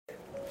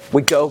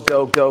We go,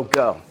 go, go,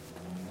 go.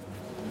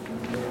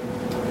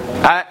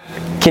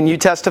 Can you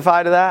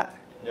testify to that?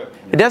 Yep.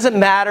 It doesn't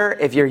matter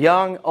if you're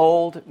young,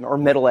 old, or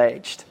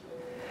middle-aged.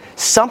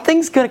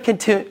 Something's going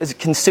to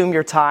consume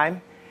your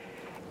time,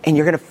 and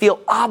you're going to feel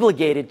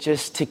obligated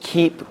just to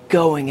keep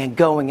going and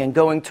going and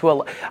going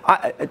to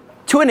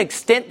an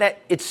extent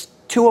that it's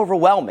too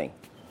overwhelming.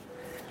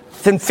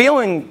 I'm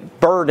feeling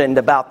burdened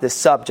about this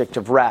subject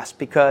of rest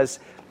because,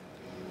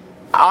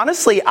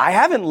 honestly, I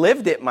haven't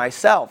lived it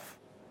myself.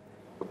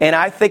 And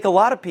I think a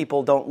lot of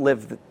people don't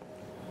live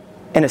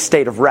in a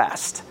state of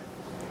rest.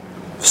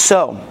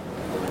 So,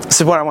 this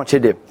is what I want you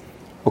to do,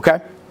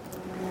 okay?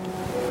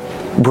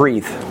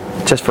 Breathe,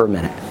 just for a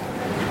minute.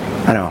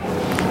 I know,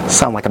 I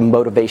sound like a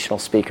motivational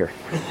speaker.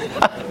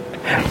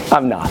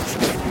 I'm not.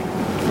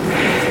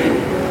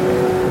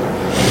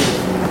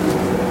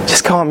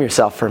 Just calm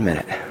yourself for a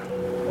minute.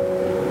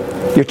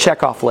 Your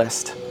checkoff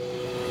list.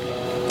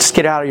 Just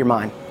get it out of your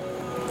mind.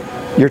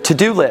 Your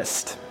to-do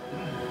list.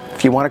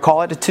 If you want to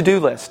call it a to-do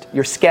list.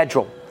 Your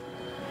schedule.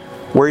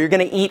 Where you're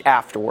going to eat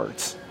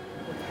afterwards.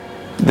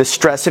 The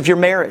stress of your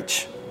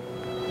marriage.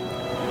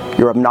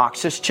 Your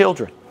obnoxious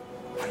children.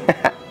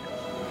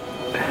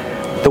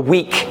 The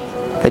week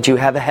that you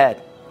have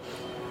ahead.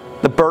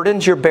 The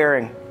burdens you're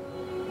bearing.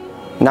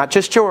 Not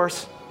just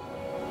yours,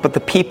 but the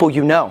people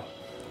you know.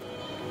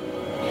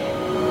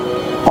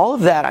 All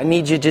of that, I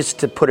need you just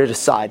to put it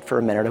aside for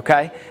a minute,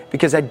 okay?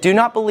 Because I do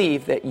not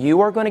believe that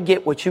you are going to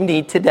get what you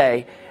need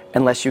today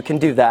unless you can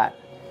do that.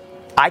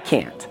 I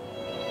can't.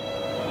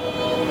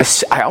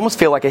 I almost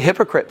feel like a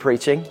hypocrite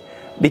preaching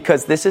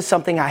because this is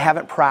something I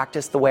haven't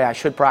practiced the way I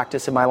should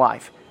practice in my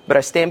life. But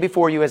I stand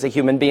before you as a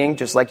human being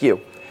just like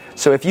you.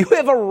 So if you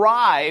have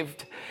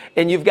arrived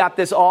and you've got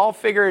this all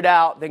figured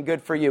out, then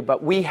good for you.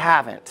 But we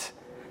haven't.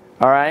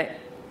 All right?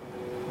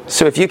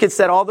 So if you could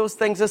set all those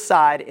things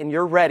aside and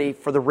you're ready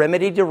for the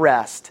remedy to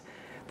rest,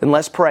 then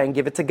let's pray and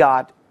give it to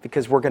God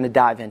because we're going to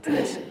dive into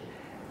this.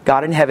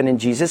 God in heaven, in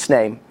Jesus'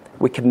 name,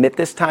 we commit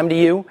this time to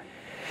you.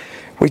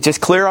 We just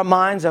clear our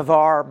minds of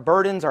our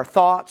burdens, our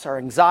thoughts, our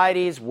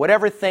anxieties,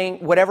 whatever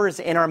is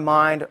in our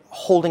mind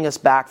holding us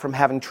back from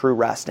having true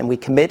rest. And we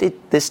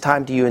commit this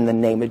time to you in the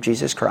name of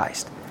Jesus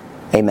Christ.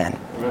 Amen.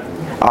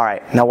 All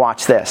right, now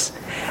watch this.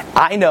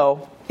 I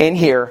know in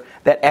here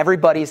that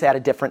everybody's at a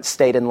different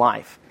state in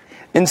life.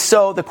 And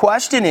so the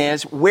question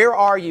is, where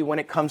are you when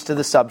it comes to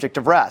the subject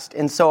of rest?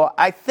 And so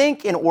I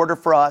think in order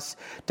for us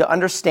to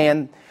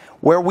understand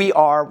where we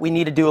are, we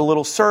need to do a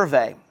little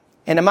survey.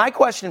 And my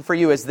question for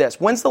you is this.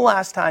 When's the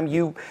last time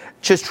you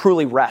just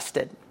truly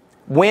rested?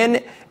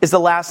 When is the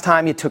last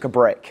time you took a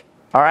break?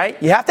 All right?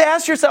 You have to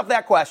ask yourself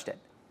that question.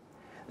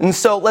 And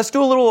so let's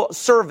do a little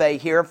survey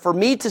here. For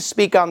me to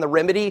speak on the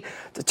remedy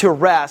to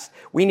rest,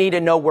 we need to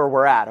know where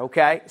we're at,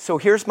 okay? So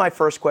here's my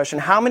first question.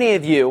 How many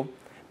of you,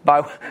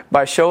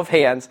 by show of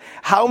hands,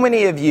 how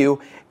many of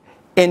you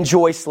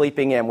enjoy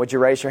sleeping in? Would you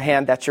raise your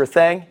hand? That's your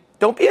thing?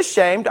 Don't be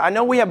ashamed. I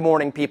know we have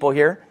morning people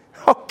here.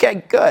 Okay,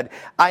 good.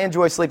 I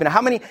enjoy sleeping.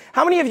 How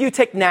many of you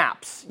take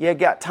naps? You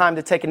got time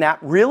to take a nap?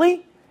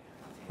 Really?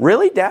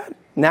 Really, Dad?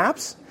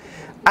 Naps?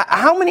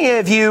 How many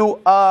of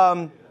you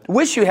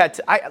wish you had...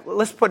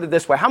 let's put it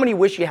this way. How many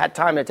wish you had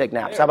time to take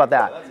naps? How about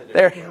that?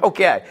 There.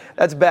 Okay,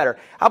 that's better.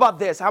 How about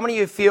this? How many of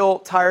you feel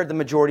tired the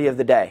majority of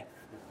the day?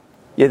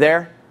 You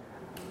there?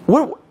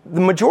 The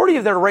majority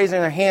of them raising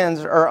their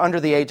hands are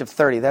under the age of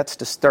 30. That's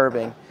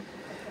disturbing.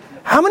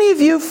 How many of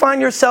you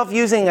find yourself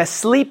using a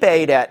sleep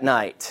aid at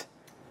night?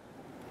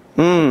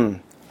 All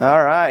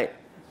right.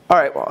 All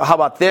right, well, how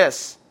about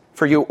this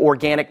for you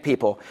organic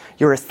people?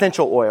 Your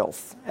essential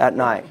oils at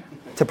night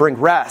to bring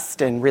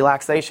rest and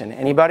relaxation.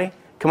 Anybody?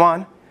 Come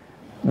on.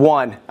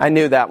 One. I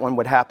knew that one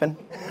would happen.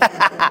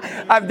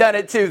 I've done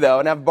it too, though,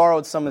 and I've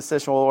borrowed some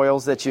essential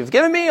oils that you've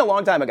given me a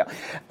long time ago.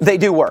 They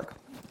do work.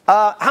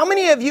 How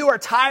many of you are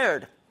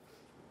tired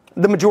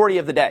the majority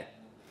of the day?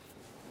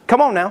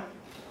 Come on now.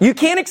 You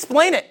can't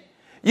explain it.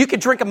 You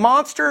could drink a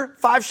Monster,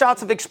 5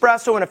 shots of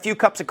espresso, and a few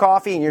cups of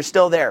coffee, and you're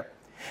still there.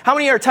 How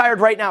many are tired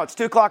right now? It's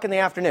 2 o'clock in the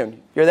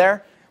afternoon. You're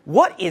there?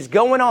 What is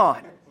going on?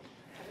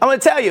 I'm going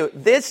to tell you,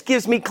 this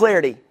gives me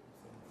clarity.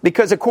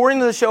 Because according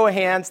to the show of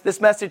hands, this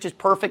message is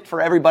perfect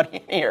for everybody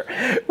in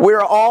here.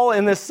 We're all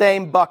in the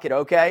same bucket,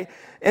 okay?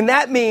 And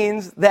that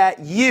means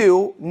that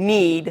you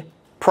need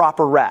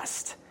proper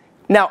rest.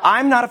 Now,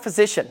 I'm not a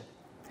physician.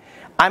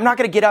 I'm not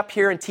going to get up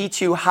here and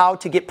teach you how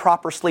to get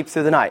proper sleep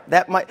through the night.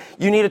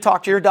 You need to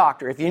talk to your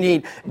doctor. If you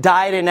need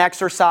diet and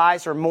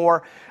exercise or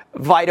more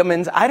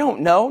vitamins, I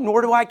don't know,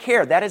 nor do I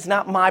care. That is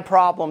not my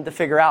problem to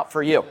figure out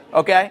for you,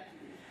 okay?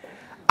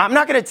 I'm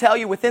not going to tell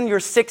you within your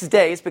 6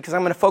 days, because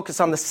I'm going to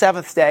focus on the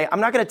 7th day, I'm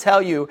not going to tell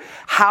you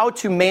how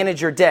to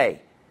manage your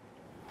day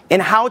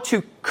and how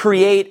to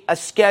create a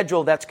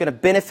schedule that's going to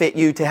benefit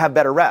you to have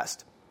better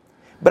rest.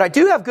 But I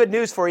do have good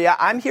news for you.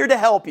 I'm here to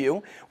help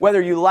you,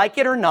 whether you like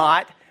it or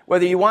not,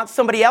 whether you want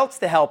somebody else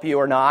to help you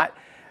or not.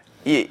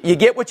 You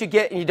get what you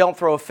get and you don't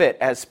throw a fit,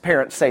 as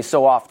parents say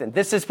so often.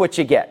 This is what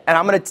you get. And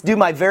I'm going to do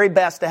my very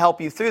best to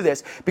help you through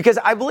this because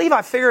I believe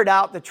I figured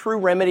out the true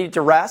remedy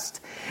to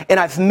rest, and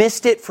I've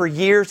missed it for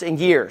years and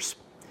years.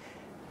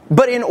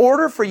 But in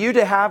order for you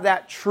to have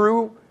that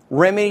true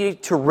remedy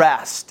to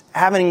rest,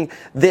 having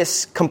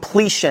this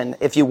completion,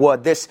 if you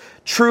would, this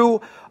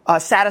true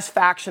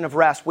satisfaction of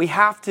rest, we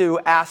have to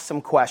ask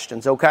some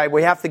questions, okay?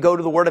 We have to go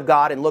to the Word of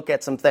God and look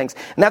at some things.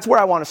 And that's where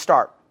I want to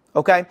start,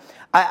 okay?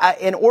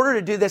 In order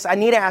to do this, I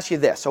need to ask you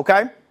this,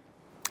 okay?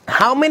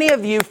 How many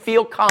of you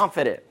feel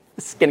confident?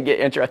 This is going to get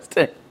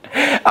interesting.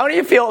 How many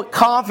of you feel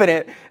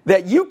confident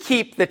that you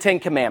keep the 10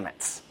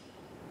 Commandments?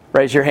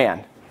 Raise your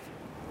hand.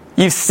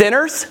 You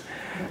sinners?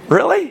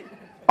 Really?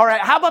 All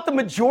right, how about the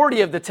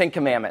majority of the 10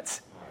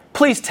 Commandments?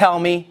 Please tell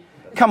me.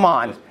 Come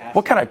on.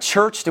 What kind of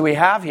church do we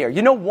have here?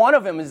 You know, one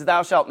of them is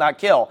thou shalt not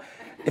kill.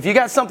 If you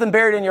got something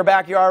buried in your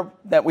backyard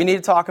that we need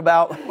to talk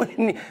about,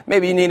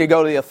 maybe you need to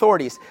go to the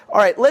authorities. All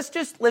right,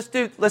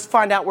 let's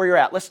find out where you're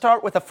at. Let's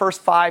start with the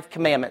first 5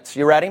 commandments.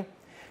 You ready?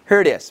 Here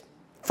it is.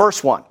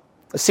 First one.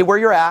 Let's see where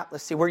you're at.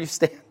 Let's see where you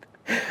stand.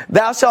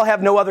 Thou shalt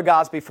have no other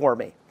gods before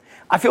me.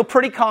 I feel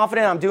pretty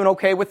confident I'm doing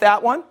okay with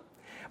that one.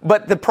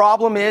 But the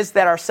problem is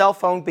that our cell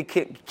phone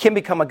can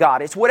become a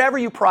god. It's whatever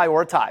you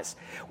prioritize.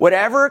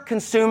 Whatever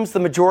consumes the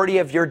majority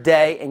of your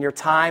day and your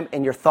time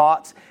and your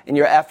thoughts and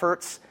your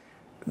efforts,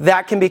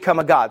 that can become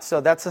a god. So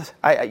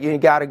you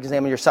got to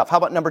examine yourself. How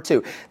about number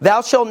 2?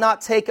 Thou shalt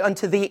not take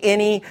unto thee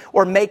any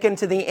or make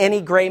unto thee any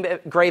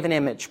graven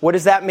image. What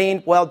does that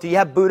mean? Well, do you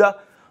have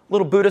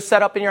little Buddha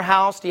set up in your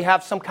house? Do you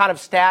have some kind of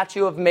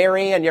statue of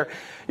Mary and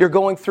you're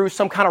going through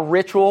some kind of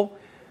ritual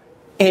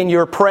and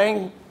you're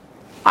praying?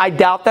 I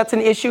doubt that's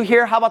an issue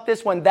here. How about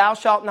this one? Thou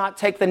shalt not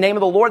take the name of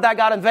the Lord thy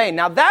God in vain.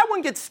 Now that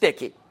one gets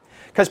sticky.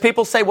 Because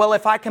people say, well,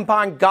 if I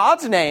combine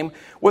God's name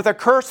with a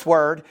curse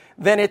word,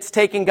 then it's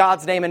taking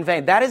God's name in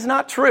vain. That is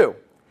not true.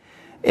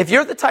 If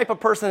you're the type of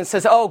person that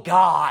says, oh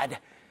God,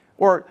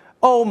 or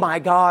oh my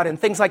God, and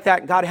things like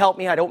that, God help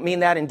me, I don't mean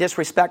that in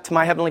disrespect to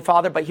my Heavenly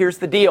Father, but here's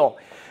the deal.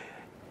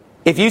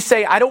 If you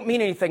say, I don't mean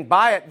anything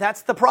by it,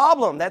 that's the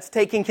problem. That's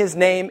taking His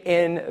name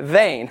in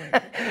vain.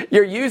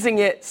 You're using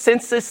it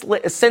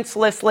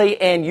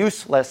senselessly and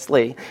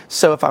uselessly.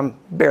 So if I'm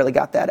barely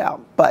got that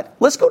out. But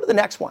let's go to the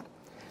next one.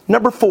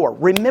 Number 4,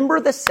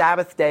 remember the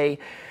Sabbath day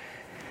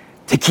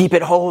to keep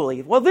it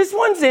holy. Well, this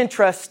one's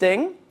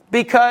interesting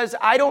because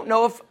I don't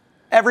know if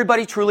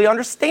everybody truly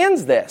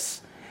understands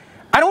this.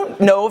 I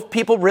don't know if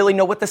people really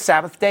know what the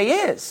Sabbath day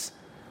is.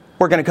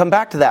 We're going to come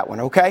back to that one,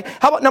 okay?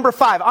 How about number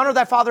 5? Honor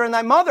thy father and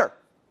thy mother.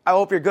 I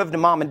hope you're good to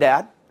mom and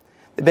dad.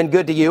 They've been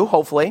good to you,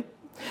 hopefully.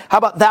 How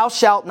about thou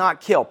shalt not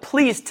kill?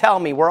 Please tell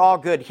me we're all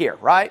good here,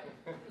 right?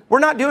 We're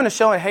not doing a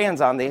show of hands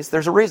on these.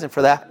 There's a reason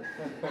for that.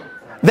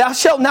 Thou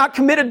shalt not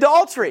commit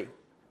adultery.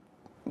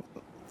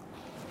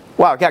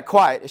 Wow, it got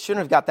quiet. It shouldn't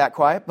have got that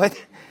quiet, but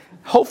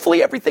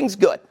hopefully everything's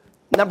good.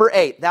 Number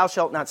 8, thou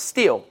shalt not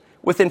steal.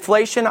 With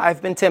inflation,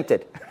 I've been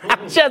tempted.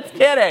 I'm just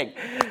kidding.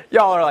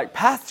 Y'all are like,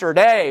 Pastor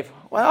Dave.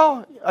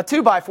 Well, a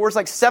 2x4 is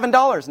like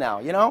 $7 now,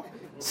 you know?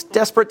 It's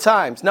desperate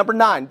times. Number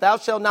 9, thou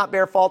shalt not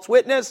bear false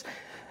witness.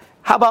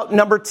 How about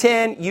number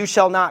 10, you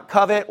shall not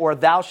covet, or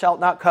thou shalt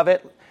not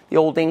covet, the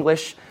Old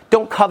English.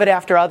 Don't covet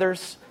after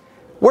others.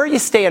 Where do you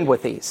stand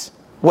with these?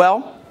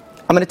 Well,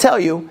 I'm going to tell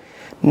you,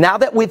 now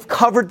that we've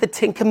covered the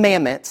 10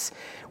 Commandments,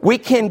 we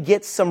can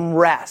get some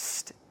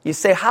rest. You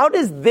say, how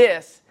does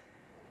this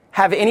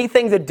have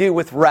anything to do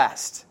with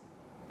rest?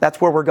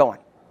 That's where we're going.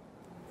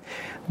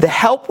 The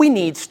help we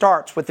need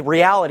starts with the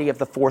reality of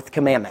the 4th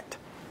commandment.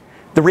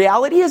 The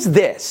reality is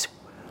this.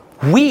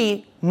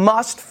 We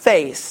must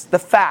face the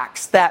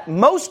facts that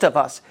most of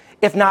us,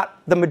 if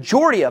not the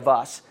majority of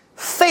us,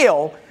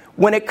 fail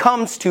when it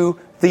comes to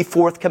the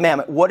 4th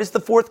commandment. What is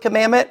the 4th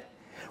commandment?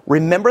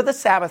 Remember the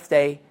Sabbath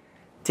day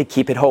to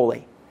keep it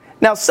holy.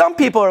 Now, some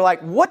people are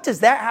like, what does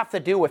that have to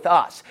do with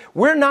us?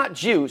 We're not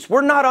Jews.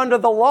 We're not under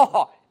the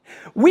law.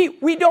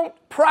 We don't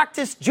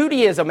practice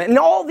Judaism and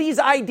all these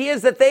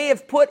ideas that they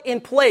have put in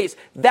place.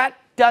 That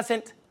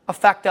doesn't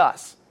affect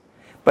us.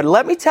 But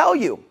let me tell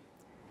you,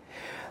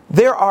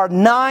 there are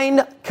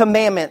 9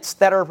 commandments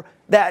that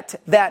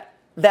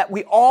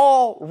we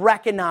all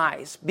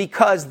recognize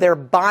because they're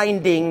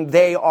binding,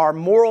 they are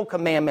moral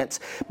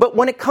commandments. But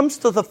when it comes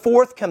to the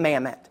 4th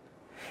commandment,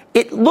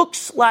 it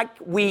looks like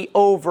we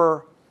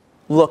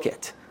overlook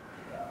it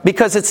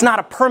because it's not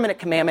a permanent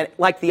commandment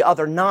like the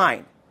other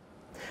 9.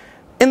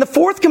 In the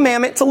 4th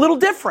commandment, it's a little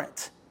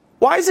different.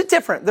 Why is it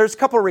different? There's a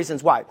couple of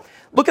reasons why.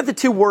 Look at the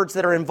 2 words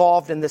that are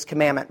involved in this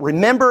commandment,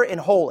 remember and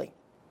holy.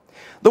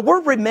 The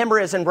word remember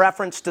is in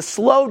reference to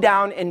slow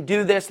down and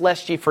do this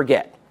lest ye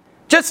forget.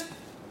 Just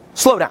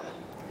slow down.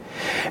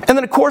 And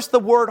then, of course, the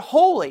word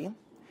holy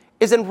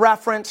is in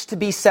reference to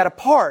be set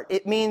apart.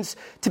 It means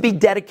to be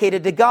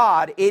dedicated to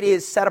God. It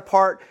is set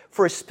apart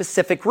for a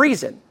specific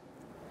reason.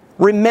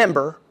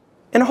 Remember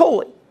and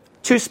holy.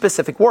 2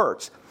 specific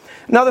words.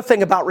 Another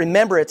thing about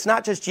remember, it's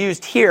not just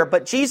used here,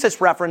 but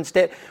Jesus referenced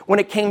it when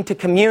it came to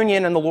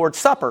communion and the Lord's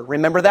Supper.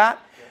 Remember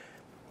that?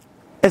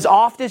 As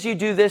often as you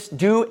do this,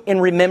 do in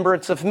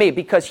remembrance of me,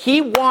 because he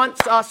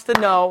wants us to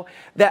know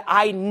that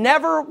I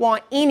never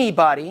want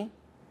anybody,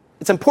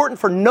 it's important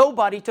for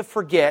nobody to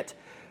forget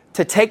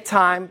to take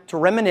time to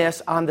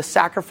reminisce on the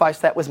sacrifice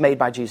that was made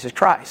by Jesus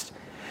Christ.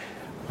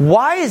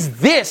 Why is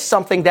this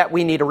something that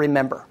we need to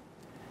remember?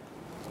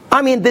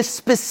 I mean, this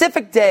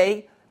specific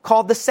day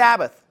called the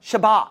Sabbath,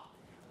 Shabbat.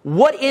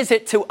 What is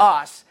it to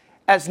us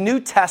as the New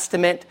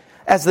Testament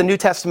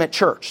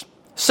church?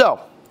 So,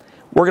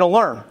 we're going to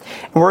learn.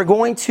 And we're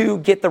going to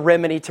get the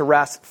remedy to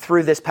rest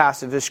through this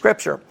passage of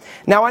Scripture.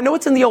 Now, I know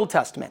it's in the Old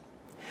Testament,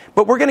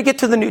 but we're going to get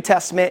to the New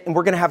Testament and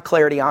we're going to have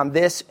clarity on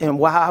this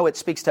and how it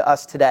speaks to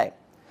us today.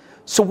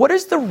 So what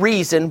is the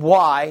reason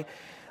why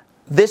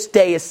this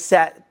day is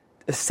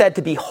said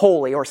to be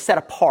holy or set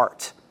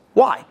apart?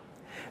 Why?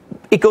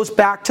 It goes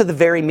back to the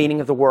very meaning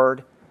of the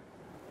word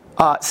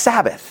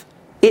Sabbath.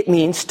 It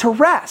means to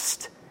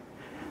rest.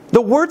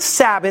 The word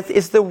Sabbath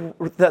is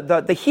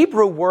the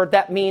Hebrew word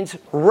that means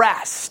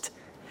rest.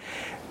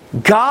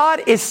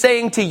 God is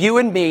saying to you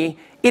and me,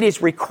 it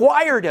is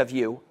required of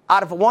you,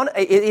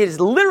 it is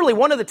literally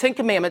one of the 10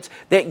 commandments,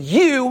 that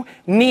you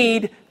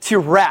need to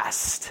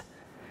rest.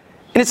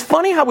 And it's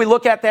funny how we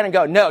look at that and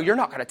go, no, you're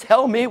not going to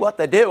tell me what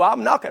to do.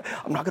 I'm not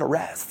going to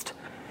rest.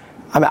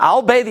 I mean, I'll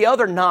obey the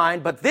other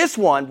 9, but this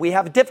one we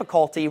have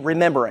difficulty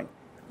remembering.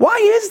 Why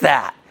is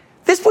that?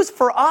 This was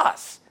for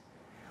us.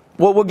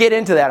 Well, we'll get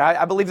into that.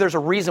 I believe there's a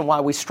reason why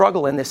we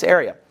struggle in this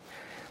area.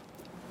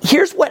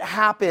 Here's what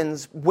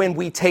happens when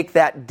we take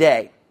that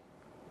day.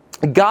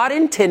 God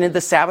intended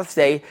the Sabbath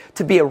day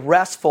to be a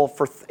restful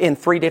in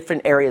 3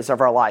 different areas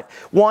of our life.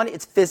 1,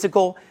 it's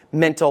physical,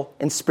 mental,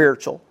 and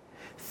spiritual.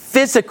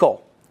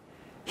 Physical,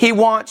 he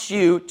wants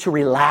you to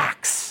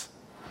relax.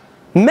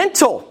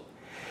 Mental,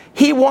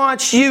 he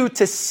wants you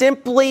to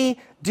simply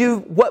do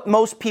what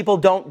most people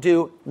don't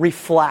do,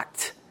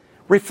 reflect.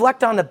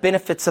 Reflect on the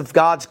benefits of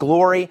God's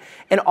glory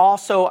and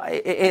also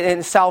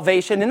in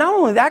salvation. And not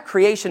only that,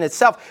 creation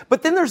itself,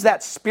 but then there's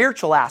that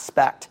spiritual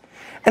aspect.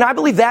 And I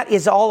believe that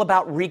is all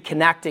about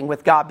reconnecting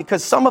with God,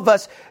 because some of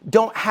us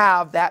don't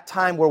have that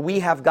time where we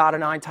have God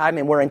and I time,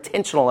 and we're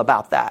intentional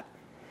about that.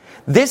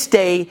 This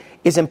day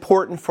is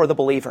important for the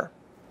believer.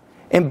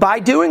 And by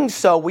doing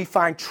so, we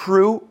find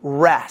true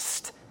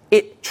rest.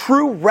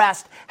 True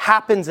rest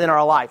happens in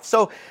our life.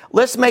 So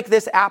let's make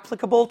this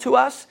applicable to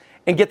us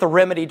and get the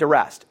remedy to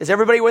rest. Is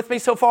everybody with me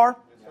so far?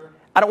 Yes, sir.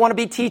 I don't want to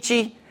be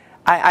teachy.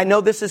 I know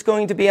this is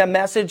going to be a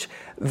message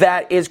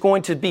that is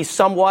going to be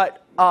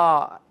somewhat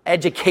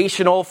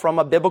educational from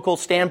a biblical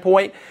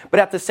standpoint, but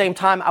at the same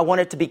time, I want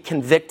it to be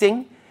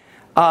convicting.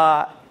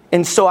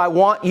 And so I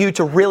want you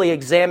to really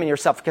examine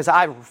yourself, because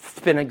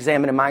I've been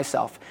examining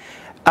myself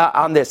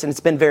on this, and it's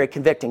been very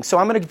convicting. So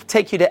I'm going to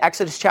take you to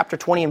Exodus chapter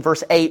 20 and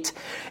verse 8.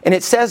 And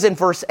it says in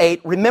verse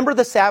 8, remember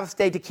the Sabbath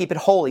day to keep it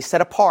holy,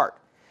 set apart.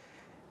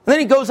 And then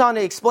he goes on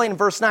to explain in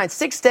verse 9,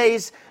 6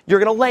 days you're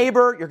going to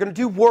labor, you're going to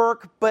do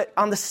work, but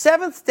on the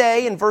 7th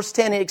day, in verse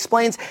 10, it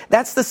explains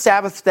that's the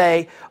Sabbath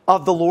day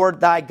of the Lord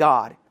thy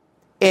God.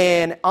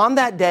 And on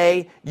that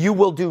day, you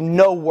will do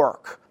no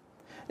work.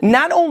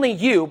 Not only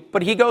you,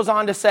 but he goes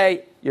on to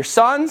say, your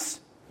sons,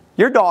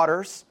 your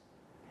daughters,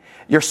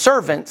 your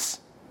servants,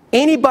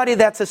 anybody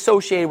that's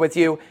associated with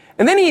you.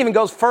 And then he even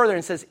goes further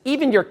and says,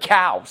 even your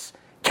cows.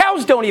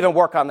 Cows don't even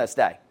work on this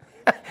day.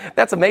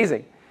 That's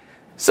amazing.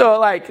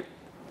 So I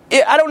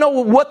don't know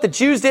what the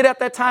Jews did at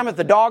that time. If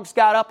the dogs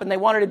got up and they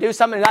wanted to do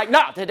something,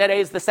 no,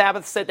 today is the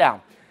Sabbath, sit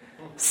down.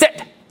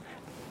 Sit.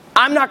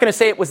 I'm not going to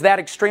say it was that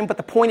extreme, but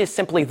the point is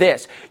simply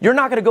this. You're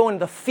not going to go into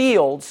the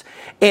fields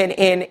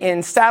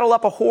and saddle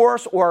up a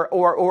horse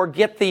or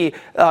get the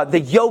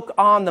yoke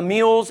on the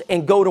mules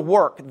and go to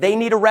work. They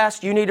need a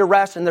rest, you need a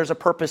rest, and there's a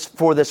purpose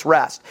for this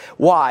rest.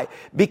 Why?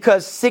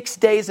 Because 6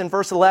 days in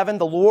verse 11,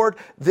 the Lord,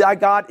 thy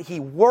God, he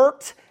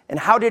worked. And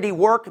how did he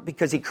work?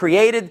 Because he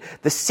created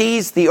the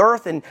seas, the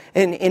earth,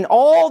 and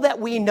all that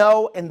we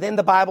know. And then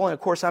the Bible, and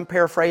of course I'm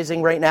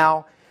paraphrasing right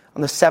now,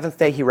 on the 7th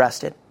day he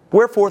rested.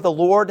 Wherefore the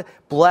Lord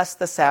blessed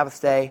the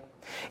Sabbath day,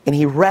 and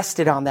he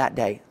rested on that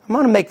day. I'm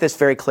going to make this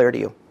very clear to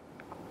you.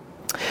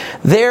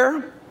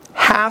 There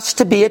has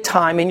to be a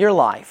time in your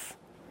life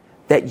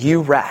that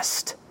you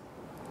rest.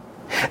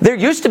 There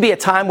used to be a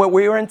time where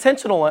we were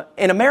intentional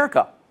in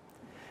America.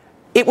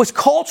 It was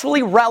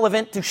culturally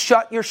relevant to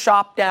shut your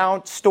shop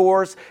down,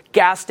 stores,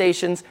 gas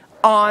stations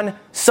on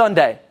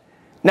Sunday.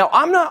 Now,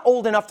 I'm not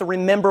old enough to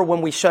remember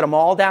when we shut them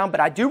all down, but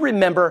I do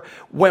remember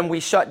when we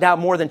shut down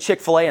more than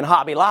Chick-fil-A and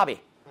Hobby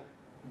Lobby.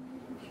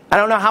 I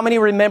don't know how many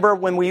remember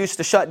when we used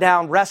to shut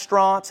down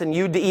restaurants and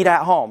you'd eat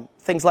at home.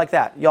 Things like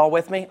that. Y'all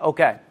with me?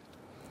 Okay.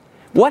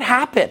 What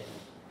happened?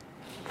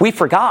 We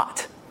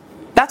forgot.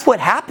 That's what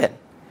happened.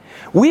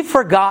 We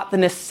forgot the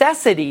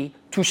necessity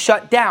to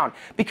shut down,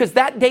 because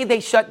that day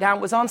they shut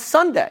down was on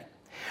Sunday.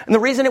 And the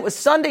reason it was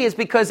Sunday is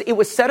because it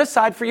was set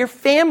aside for your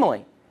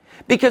family,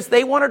 because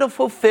they wanted to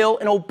fulfill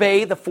and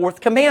obey the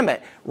 4th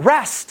commandment.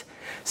 Rest.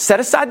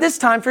 Set aside this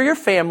time for your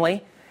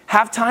family.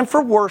 Have time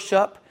for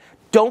worship.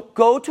 Don't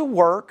go to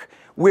work.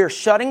 We're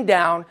shutting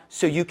down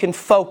so you can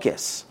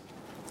focus.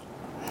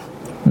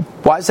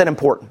 Why is that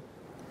important?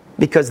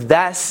 Because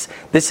this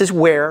is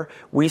where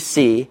we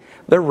see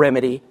the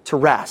remedy to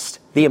rest.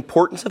 The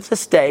importance of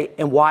this day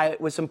and why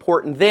it was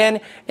important then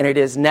and it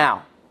is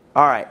now.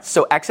 All right,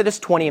 so Exodus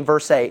 20 and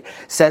verse 8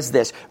 says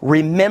this: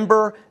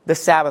 remember the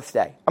Sabbath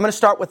day. I'm going to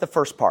start with the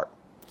first part.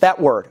 That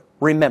word,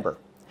 remember.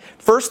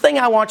 First thing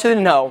I want you to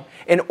know,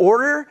 in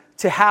order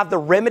to have the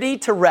remedy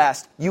to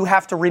rest, you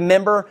have to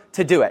remember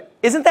to do it.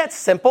 Isn't that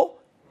simple?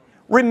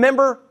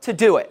 Remember to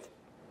do it.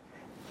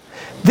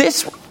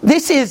 This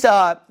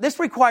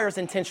requires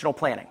intentional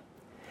planning.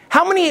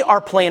 How many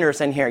are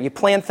planners in here? You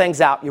plan things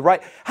out, you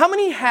write. How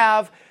many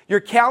have your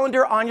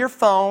calendar on your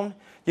phone?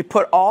 You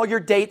put all your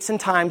dates and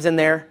times in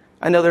there.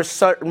 I know there's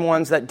certain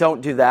ones that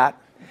don't do that.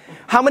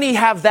 How many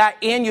have that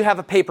and you have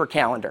a paper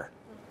calendar?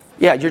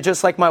 Yeah, you're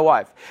just like my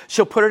wife.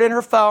 She'll put it in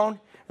her phone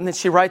and then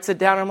she writes it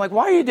down. And I'm like,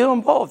 why are you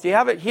doing both? You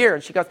have it here.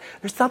 And she goes,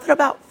 there's something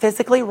about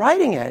physically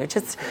writing it.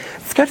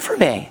 It's good for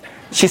me.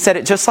 She said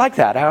it just like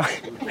that.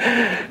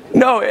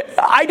 No,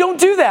 I don't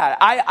do that.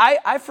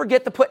 I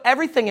forget to put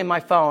everything in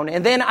my phone,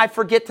 and then I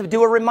forget to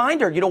do a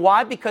reminder. You know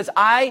why? Because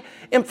I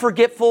am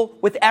forgetful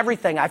with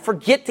everything. I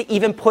forget to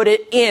even put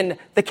it in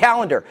the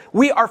calendar.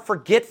 We are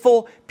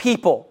forgetful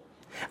people.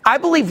 I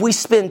believe we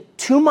spend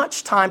too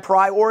much time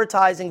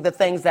prioritizing the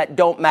things that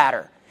don't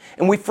matter,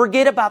 and we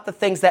forget about the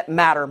things that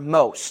matter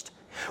most.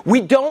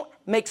 We don't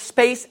make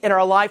space in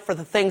our life for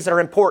the things that are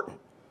important.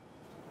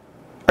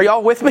 Are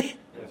y'all with me?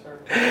 Yes,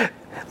 sir.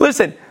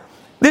 Listen,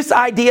 this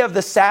idea of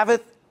the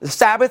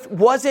Sabbath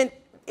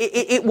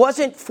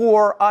wasn't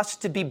for us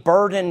to be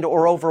burdened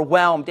or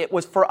overwhelmed. It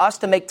was for us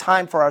to make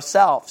time for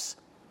ourselves.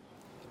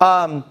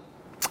 I'll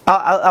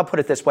put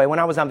it this way. When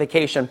I was on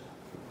vacation,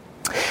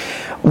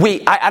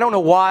 I don't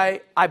know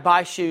why I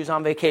buy shoes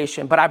on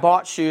vacation, but I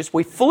bought shoes.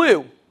 We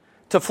flew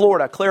to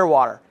Florida,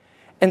 Clearwater.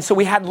 And so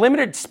we had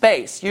limited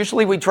space.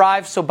 Usually we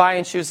drive, so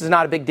buying shoes is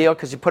not a big deal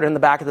because you put it in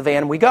the back of the van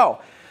and we go.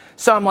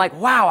 So I'm like,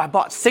 wow, I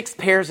bought 6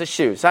 pairs of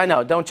shoes. I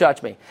know, don't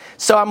judge me.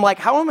 So I'm like,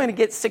 how am I going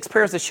to get 6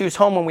 pairs of shoes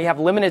home when we have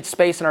limited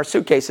space in our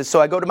suitcases?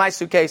 So I go to my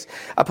suitcase,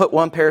 I put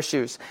 1 pair of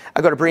shoes.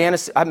 I go to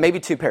Brianna's, maybe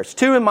 2 pairs.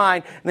 2 in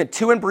mine, and then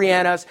 2 in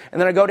Brianna's.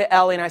 And then I go to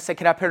Ellie and I say,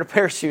 can I put a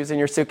pair of shoes in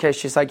your suitcase?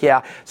 She's like,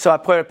 yeah. So I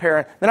put a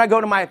pair. Then I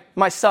go to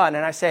my son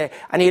and I say,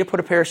 I need to put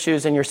a pair of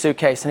shoes in your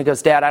suitcase. And he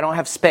goes, Dad, I don't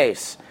have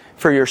space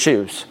for your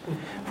shoes.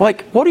 I'm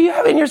like, what do you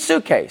have in your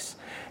suitcase?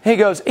 And he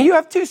goes, you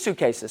have 2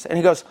 suitcases. And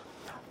he goes,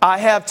 I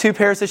have 2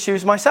 pairs of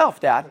shoes myself,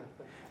 Dad.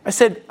 I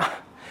said,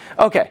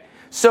 okay.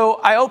 So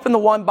I opened the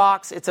one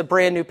box. It's a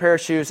brand new pair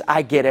of shoes.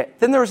 I get it.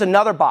 Then there was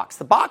another box.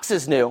 The box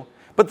is new,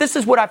 but this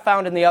is what I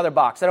found in the other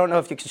box. I don't know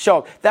if you can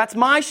show them. That's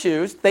my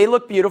shoes. They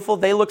look beautiful.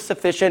 They look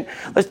sufficient.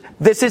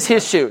 This is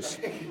his shoes.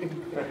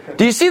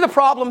 Do you see the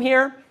problem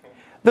here?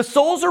 The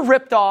soles are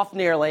ripped off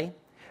nearly.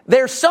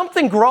 There's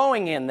something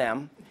growing in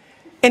them.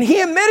 And he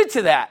admitted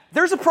to that.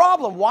 There's a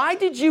problem. Why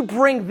did you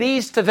bring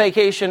these to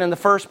vacation in the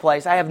first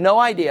place? I have no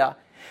idea.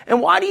 And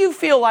why do you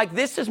feel like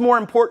this is more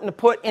important to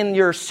put in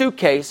your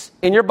suitcase,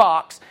 in your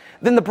box,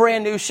 than the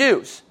brand new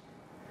shoes?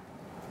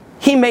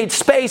 He made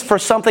space for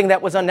something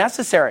that was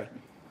unnecessary.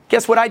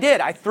 Guess what I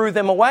did? I threw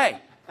them away.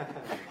 I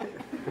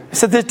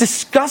said, they're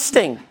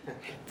disgusting.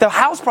 The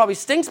house probably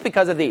stinks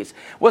because of these.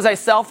 Was I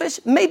selfish?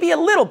 Maybe a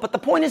little, but the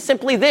point is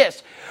simply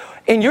this.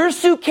 In your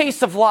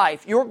suitcase of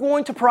life, you're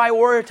going to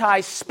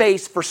prioritize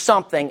space for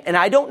something, and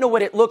I don't know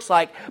what it looks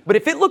like, but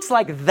if it looks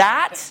like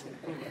that,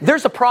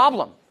 there's a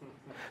problem.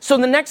 So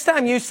the next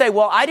time you say,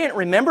 well, I didn't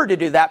remember to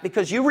do that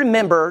because you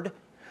remembered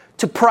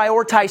to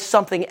prioritize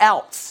something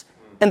else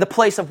in the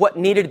place of what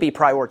needed to be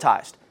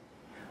prioritized.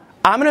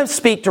 I'm going to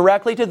speak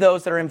directly to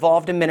those that are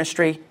involved in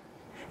ministry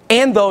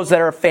and those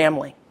that are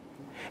family.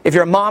 If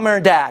you're a mom or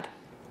a dad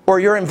or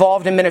you're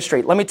involved in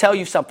ministry, let me tell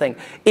you something.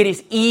 It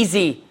is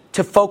easy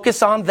to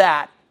focus on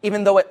that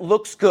even though it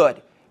looks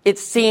good. It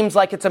seems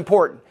like it's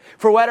important.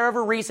 For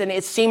whatever reason,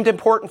 it seemed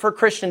important for a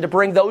Christian to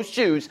bring those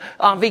shoes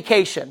on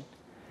vacation.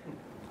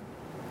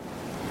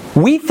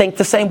 We think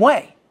the same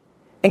way.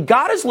 And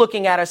God is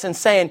looking at us and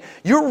saying,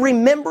 you're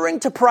remembering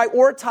to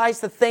prioritize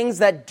the things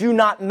that do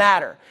not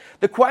matter.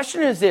 The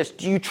question is this: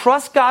 do you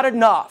trust God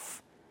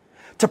enough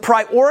to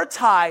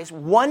prioritize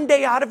one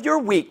day out of your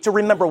week, to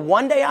remember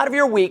one day out of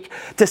your week,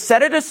 to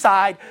set it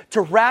aside,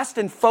 to rest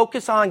and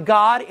focus on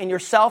God and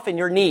yourself and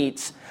your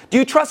needs? Do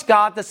you trust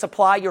God to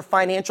supply your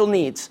financial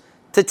needs,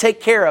 to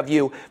take care of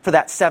you for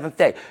that 7th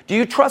day? Do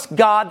you trust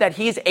God that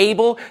He's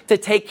able to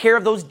take care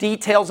of those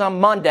details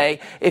on Monday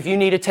if you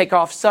need to take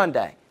off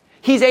Sunday?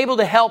 He's able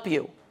to help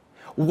you.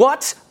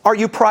 What are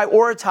you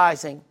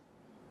prioritizing?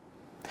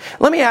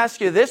 Let me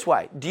ask you this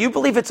way. Do you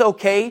believe it's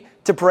okay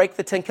to break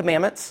the 10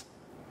 Commandments?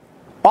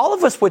 All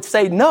of us would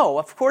say no,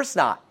 of course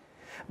not.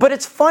 But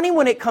it's funny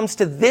when it comes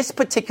to this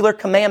particular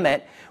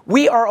commandment,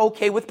 we are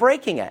okay with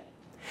breaking it.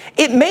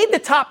 It made the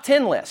top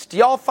 10 list. Do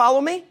y'all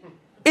follow me?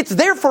 It's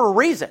there for a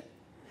reason.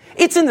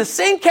 It's in the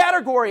same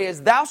category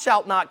as thou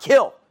shalt not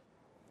kill.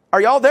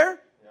 Are y'all there?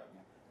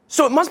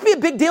 So it must be a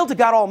big deal to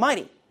God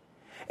Almighty.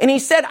 And He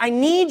said, I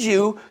need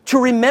you to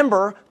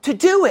remember to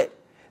do it.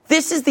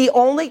 This is the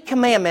only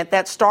commandment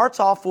that starts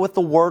off with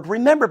the word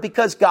remember,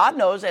 because God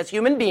knows as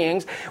human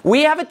beings,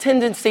 we have a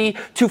tendency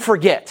to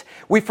forget.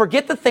 We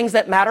forget the things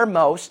that matter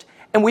most,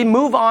 and we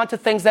move on to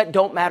things that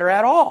don't matter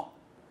at all.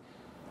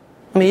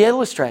 Let me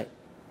illustrate.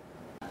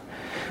 I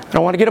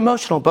don't want to get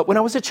emotional, but when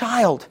I was a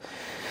child,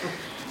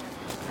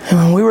 and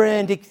when we were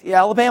in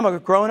Alabama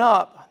growing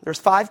up, there's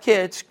 5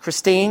 kids,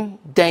 Christine,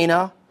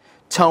 Dana,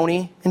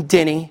 Tony, and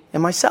Denny,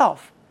 and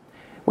myself.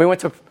 We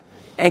went to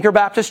Anchor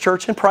Baptist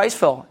Church in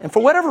Priceville. And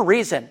for whatever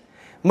reason,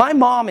 my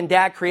mom and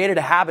dad created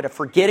a habit of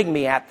forgetting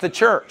me at the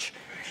church.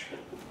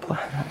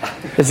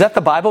 Is that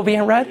the Bible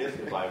being read? It is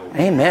the Bible.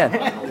 Amen.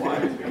 I don't know why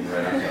it's being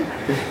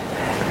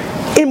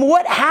read. And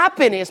what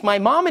happened is my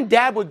mom and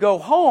dad would go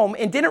home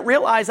and didn't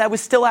realize I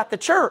was still at the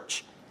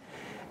church.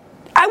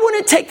 I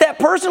wouldn't take that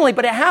personally,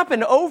 but it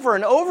happened over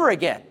and over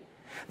again.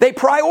 They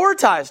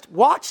prioritized,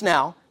 watch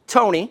now,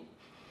 Tony,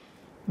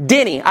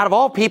 Denny, out of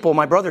all people,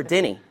 my brother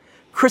Denny,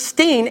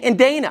 Christine, and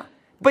Dana.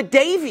 But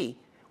Davy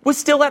was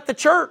still at the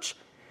church.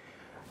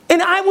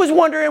 And I was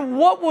wondering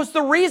what was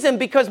the reason,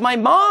 because my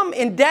mom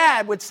and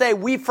dad would say,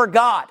 we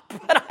forgot.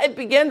 But I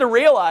began to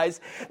realize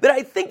that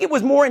I think it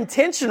was more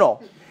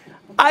intentional.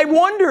 I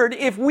wondered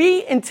if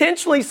we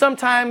intentionally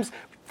sometimes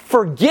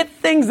forget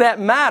things that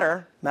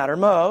matter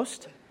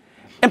most,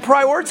 and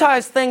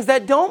prioritize things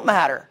that don't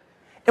matter.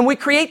 And we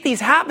create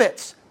these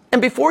habits.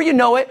 And before you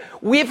know it,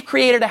 we've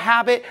created a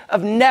habit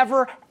of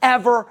never,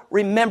 ever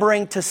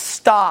remembering to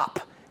stop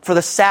for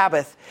the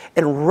Sabbath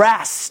and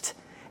rest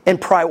and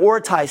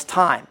prioritize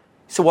time.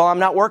 So, well, I'm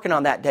not working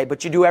on that day,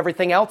 but you do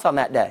everything else on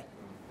that day.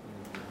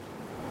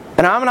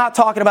 And I'm not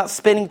talking about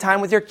spending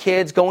time with your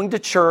kids, going to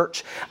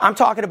church. I'm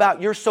talking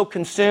about you're so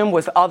consumed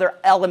with other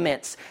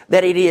elements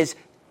that it is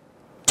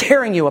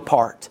tearing you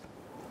apart.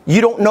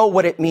 You don't know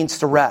what it means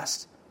to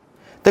rest.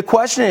 The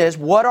question is,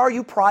 what are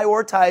you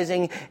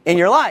prioritizing in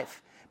your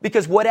life?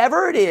 Because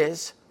whatever it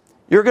is,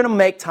 you're going to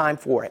make time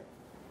for it.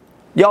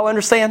 Y'all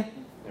understand?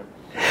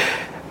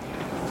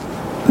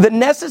 The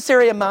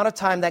necessary amount of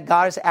time that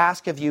God has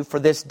asked of you for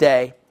this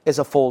day is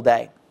a full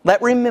day.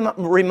 Let me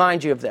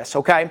remind you of this,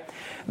 okay?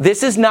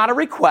 This is not a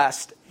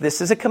request. This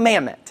is a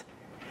commandment.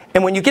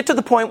 And when you get to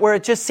the point where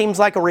it just seems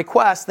like a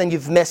request, then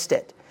you've missed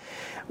it.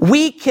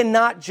 We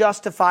cannot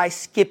justify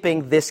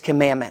skipping this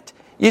commandment.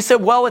 You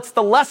said, well, it's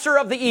the lesser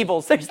of the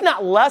evils. There's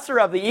not lesser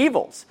of the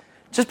evils.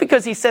 Just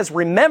because he says,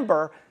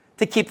 remember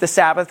to keep the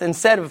Sabbath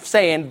instead of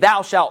saying,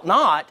 thou shalt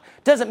not,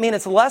 doesn't mean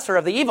it's lesser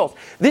of the evils.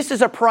 This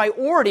is a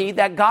priority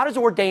that God has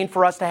ordained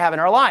for us to have in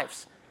our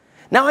lives.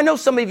 Now, I know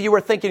some of you are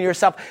thinking to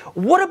yourself,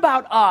 what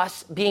about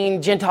us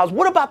being Gentiles?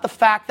 What about the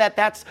fact that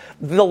that's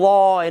the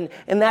law and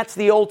that's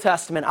the Old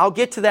Testament? I'll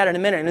get to that in a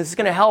minute, and this is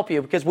going to help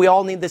you because we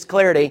all need this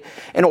clarity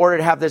in order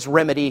to have this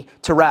remedy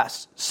to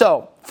rest.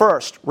 So,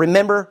 first,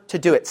 remember to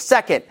do it.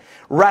 Second,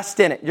 rest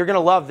in it. You're going to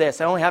love this.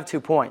 I only have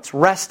 2 points.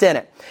 Rest in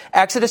it.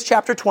 Exodus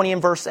chapter 20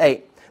 and verse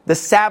 8. The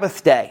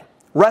Sabbath day.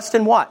 Rest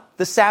in what?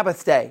 The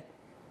Sabbath day.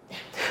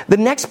 The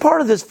next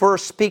part of this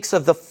verse speaks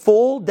of the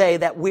full day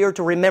that we are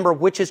to remember,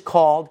 which is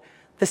called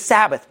the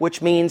Sabbath,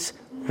 which means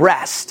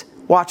rest.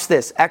 Watch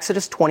this.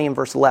 Exodus 20 and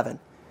verse 11.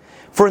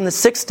 For in the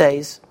 6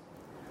 days,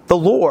 the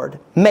Lord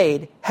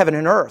made heaven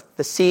and earth,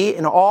 the sea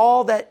and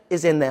all that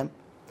is in them,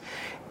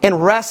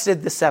 and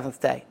rested the 7th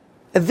day.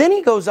 And then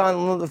he goes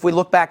on, if we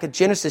look back at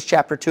Genesis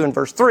chapter 2 and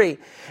verse 3,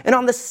 and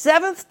on the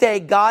 7th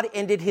day, God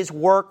ended his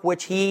work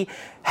which he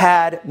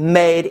had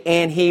made,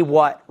 and he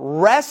what?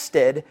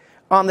 Rested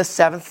on the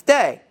 7th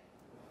day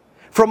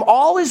from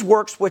all his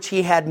works which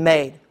he had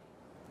made.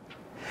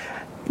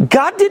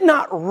 God did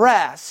not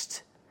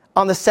rest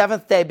on the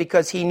 7th day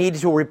because he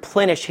needed to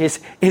replenish his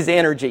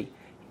energy.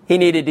 He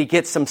needed to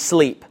get some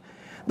sleep.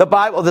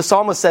 The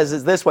psalmist says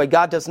it this way,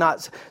 God does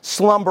not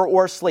slumber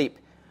or sleep.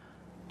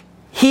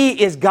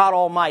 He is God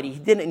Almighty. He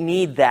didn't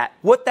need that.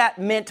 What that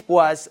meant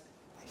was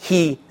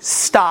he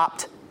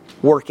stopped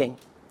working.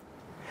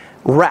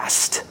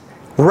 Rest.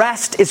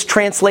 Rest is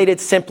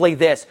translated simply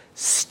this.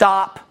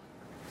 Stop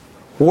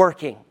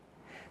working.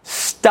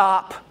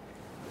 Stop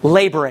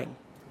laboring.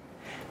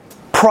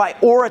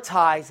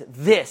 Prioritize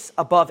this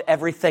above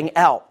everything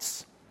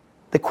else.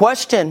 The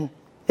question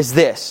is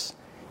this.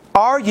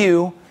 Are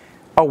you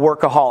a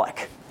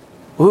workaholic?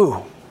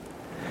 Ooh.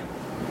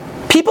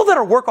 People that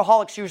are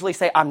workaholics usually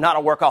say, I'm not a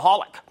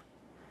workaholic.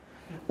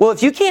 Well,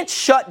 if you can't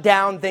shut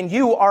down, then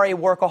you are a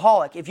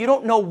workaholic. If you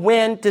don't know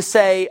when to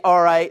say,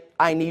 all right,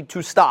 I need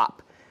to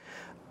stop.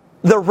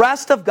 The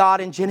rest of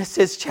God in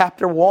Genesis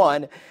chapter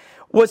 1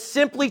 was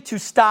simply to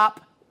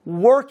stop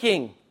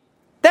working.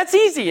 That's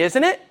easy,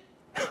 isn't it?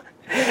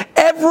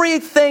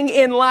 Everything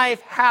in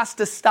life has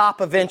to stop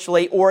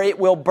eventually or it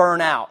will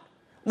burn out.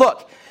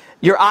 Look,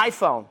 your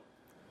iPhone,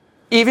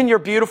 even your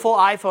beautiful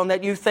iPhone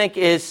that you think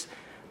is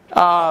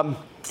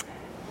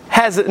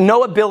has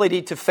no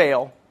ability to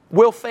fail,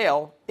 will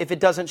fail if it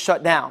doesn't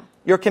shut down.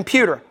 Your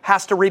computer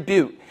has to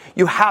reboot.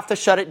 You have to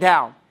shut it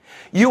down.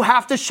 You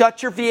have to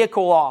shut your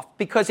vehicle off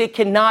because it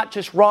cannot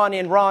just run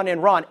and run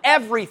and run.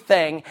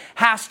 Everything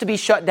has to be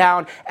shut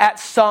down at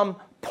some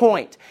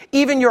point.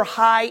 Even your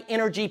high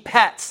energy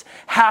pets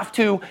have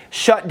to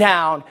shut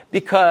down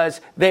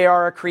because they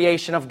are a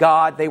creation of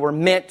God. They were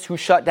meant to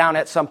shut down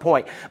at some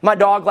point. My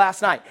dog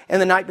last night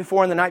and the night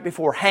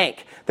before,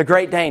 Hank, the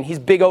Great Dane, he's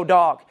a big old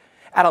dog.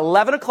 At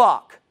 11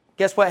 o'clock,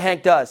 guess what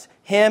Hank does?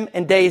 Him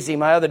and Daisy,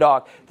 my other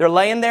dog, they're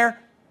laying there.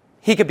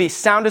 He could be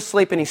sound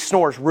asleep and he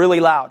snores really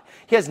loud.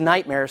 He has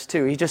nightmares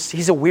too.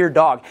 He's a weird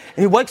dog.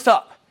 And he wakes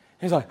up.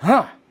 He's like,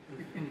 huh.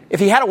 If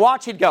he had a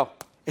watch, he'd go,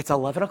 it's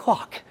 11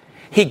 o'clock.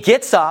 He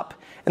gets up,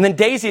 and then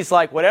Daisy's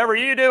like, whatever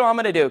you do, I'm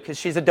going to do, because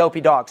she's a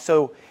dopey dog.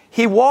 So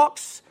he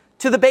walks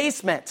to the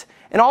basement,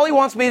 and all he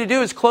wants me to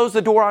do is close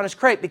the door on his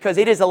crate, because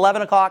it is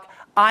 11 o'clock.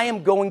 I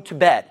am going to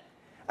bed.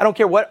 I don't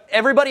care what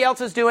everybody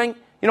else is doing.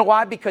 You know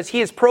why? Because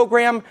he is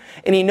programmed,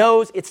 and he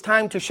knows it's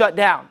time to shut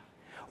down.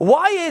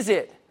 Why is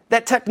it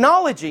that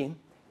technology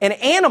and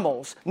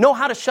animals know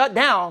how to shut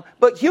down,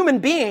 but human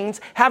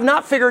beings have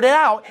not figured it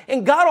out,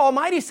 and God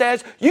Almighty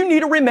says, you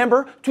need to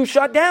remember to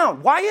shut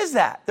down? Why is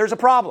that? There's a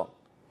problem.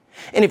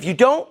 And if you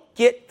don't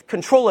get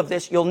control of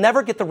this, you'll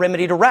never get the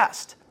remedy to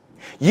rest.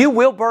 You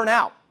will burn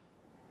out.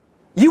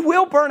 You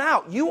will burn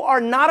out. You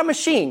are not a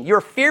machine.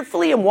 You're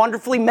fearfully and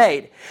wonderfully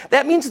made.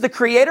 That means the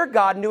Creator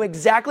God knew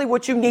exactly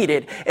what you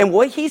needed. And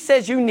what He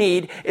says you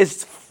need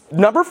is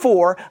number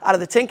 4 out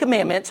of the 10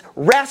 commandments: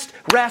 rest,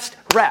 rest,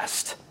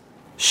 rest.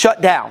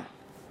 Shut down.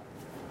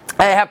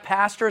 I have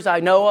pastors I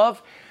know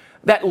of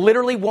that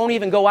literally won't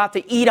even go out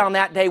to eat on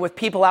that day with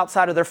people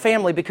outside of their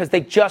family because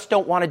they just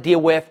don't want to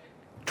deal with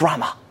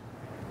drama.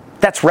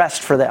 That's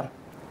rest for them.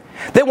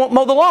 They won't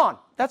mow the lawn.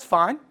 That's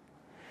fine.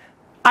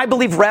 I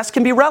believe rest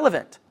can be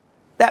relevant.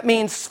 That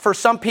means for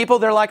some people,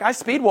 they're like, I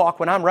speed walk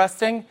when I'm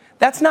resting.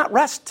 That's not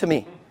rest to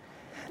me.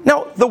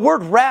 Now, the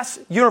word rest,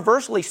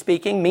 universally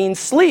speaking, means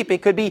sleep.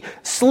 It could be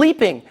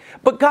sleeping.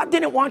 But God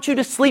didn't want you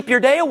to sleep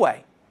your day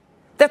away.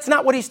 That's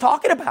not what He's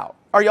talking about.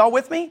 Are y'all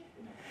with me?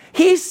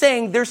 He's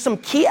saying there's some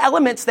key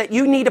elements that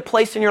you need to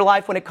place in your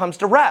life when it comes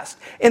to rest.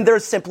 And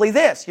there's simply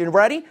this. You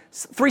ready?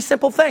 3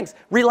 simple things.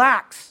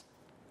 Relax.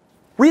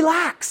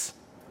 Relax.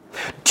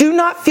 Do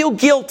not feel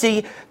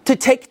guilty to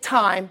take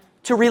time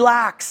to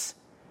relax.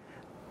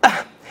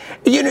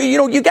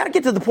 You got to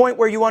get to the point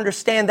where you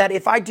understand that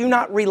if I do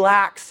not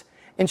relax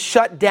and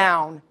shut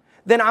down,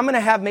 then I'm going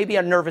to have maybe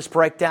a nervous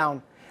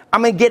breakdown.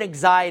 I'm going to get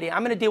anxiety.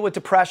 I'm going to deal with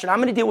depression. I'm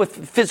going to deal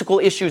with physical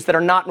issues that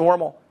are not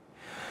normal.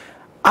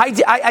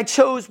 I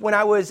chose when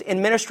I was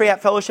in ministry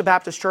at Fellowship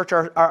Baptist Church,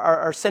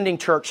 our sending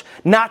church,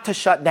 not to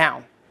shut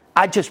down.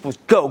 I just was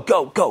go,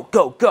 go, go,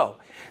 go, go.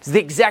 As the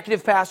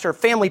executive pastor,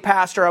 family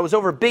pastor, I was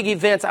over big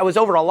events. I was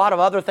over a lot of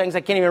other things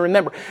I can't even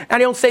remember. And I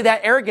don't say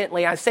that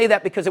arrogantly. I say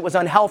that because it was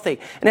unhealthy.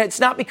 And it's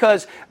not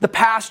because the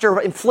pastor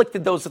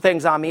inflicted those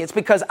things on me. It's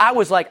because I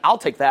was like, I'll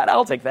take that,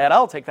 I'll take that,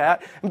 I'll take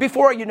that. And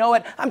before you know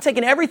it, I'm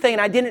taking everything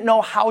and I didn't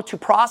know how to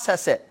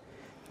process it.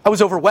 I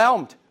was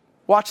overwhelmed.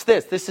 Watch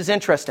this. This is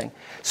interesting.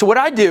 So what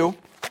I do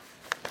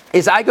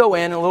is I go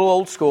in a little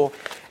old school,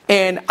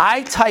 and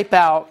I type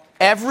out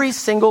every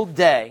single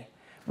day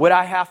what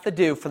I have to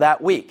do for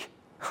that week.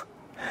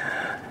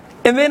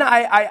 And then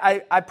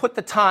I put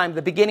the time,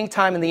 the beginning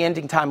time and the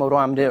ending time of what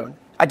I'm doing.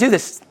 I do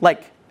this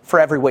like for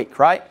every week,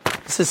 right?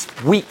 This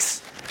is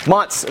weeks,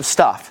 months of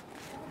stuff.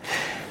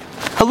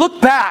 I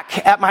look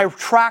back at my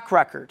track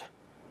record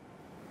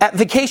at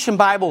Vacation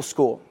Bible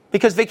School,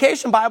 because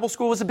Vacation Bible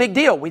School was a big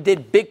deal. We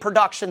did big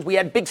productions. We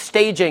had big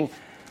staging.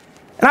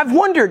 And I've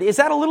wondered, is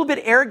that a little bit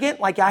arrogant?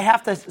 Like I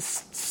have to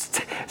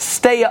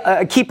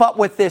keep up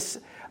with this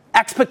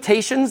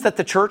expectations that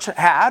the church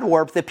had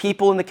or the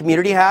people in the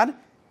community had?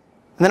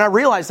 And then I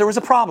realized there was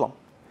a problem.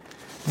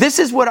 This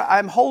is what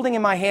I'm holding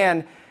in my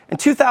hand in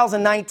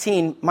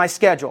 2019, my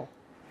schedule.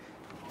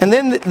 And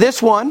then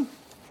this one,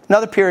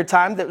 another period of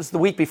time, that was the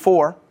week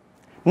before,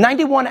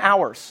 91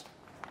 hours.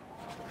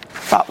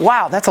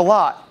 Wow, that's a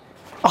lot.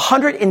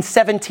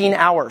 117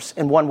 hours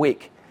in 1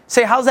 week.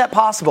 Say, how's that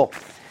possible?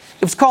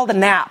 It was called a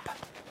nap.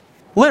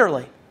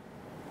 Literally.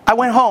 I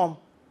went home,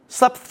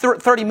 slept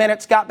 30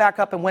 minutes, got back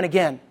up and went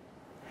again.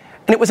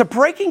 And it was a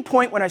breaking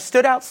point when I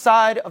stood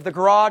outside of the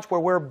garage where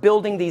we're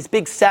building these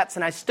big sets,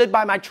 and I stood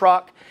by my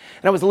truck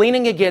and I was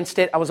leaning against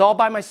it. I was all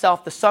by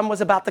myself. The sun was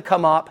about to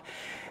come up,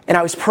 and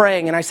I was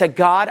praying, and I said,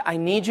 God, I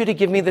need you to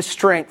give me the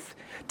strength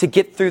to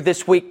get through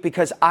this week,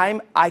 because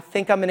I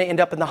think I'm going to end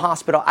up in the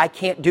hospital. I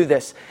can't do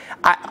this.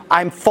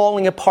 I'm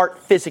falling apart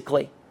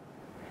physically.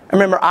 I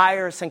remember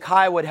Iris and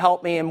Kai would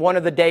help me, and one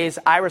of the days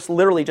Iris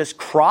literally just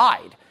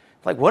cried.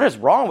 Like, what is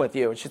wrong with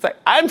you? And she's like,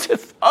 I'm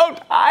just so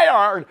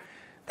tired.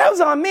 That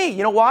was on me.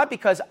 You know why?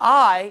 Because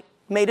I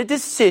made a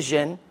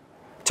decision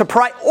to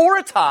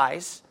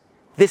prioritize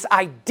this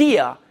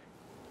idea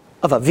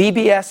of a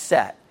VBS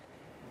set.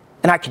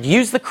 And I could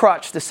use the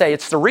crutch to say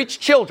it's to reach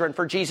children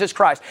for Jesus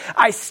Christ.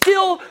 I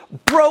still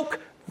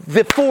broke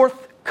the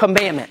 4th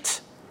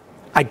commandment.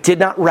 I did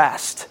not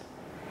rest.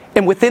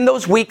 And within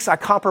those weeks, I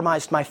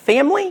compromised my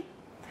family.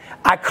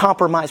 I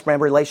compromised my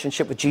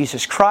relationship with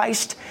Jesus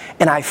Christ.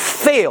 And I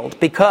failed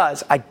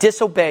because I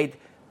disobeyed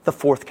the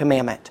 4th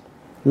commandment.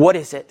 What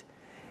is it?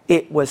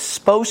 It was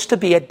supposed to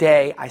be a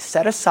day I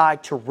set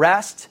aside to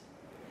rest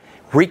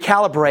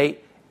recalibrate,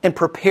 and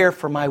prepare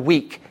for my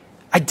week.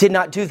 I did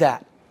not do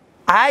that.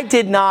 I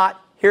did not,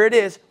 here it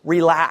is,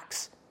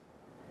 relax.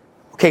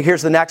 Okay,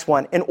 here's the next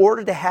one. In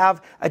order to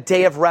have a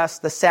day of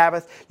rest, the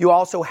Sabbath, you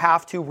also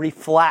have to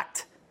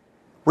reflect.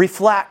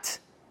 Reflect.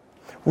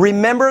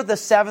 Remember, the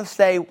seventh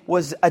day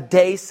was a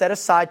day set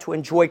aside to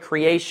enjoy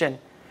creation.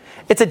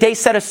 It's a day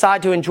set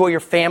aside to enjoy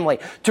your family,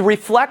 to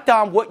reflect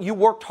on what you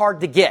worked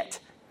hard to get.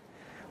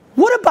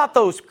 What about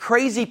those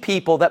crazy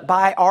people that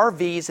buy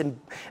RVs and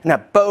a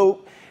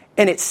boat,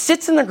 and it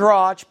sits in the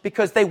garage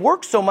because they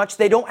work so much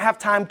they don't have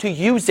time to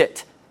use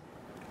it?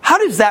 How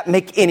does that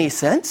make any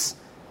sense?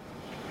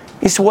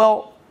 You say,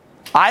 well,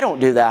 I don't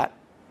do that.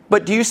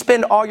 But do you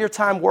spend all your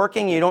time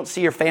working and you don't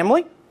see your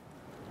family?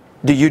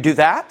 Do you do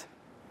that?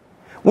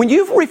 When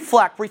you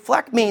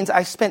reflect means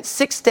I spent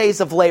 6 days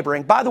of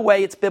laboring. By the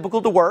way, it's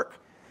biblical to work.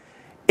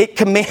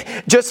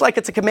 Just like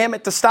it's a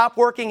commandment to stop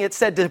working, it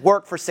said to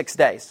work for 6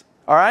 days.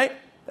 All right?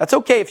 That's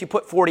okay if you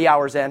put 40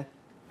 hours in.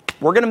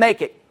 We're going to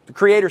make it. The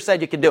Creator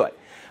said you could do it.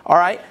 All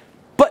right?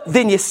 But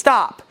then you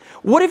stop.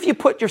 What if you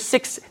put your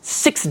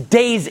six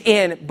days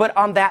in, but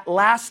on that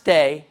last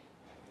day,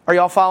 are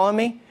y'all following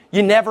me?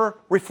 You never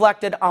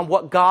reflected on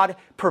what God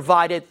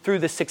provided through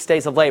the 6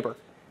 days of labor.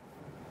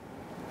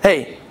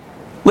 Hey,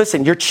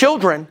 listen, your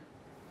children,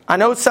 I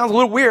know it sounds a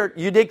little weird.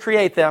 You did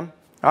create them,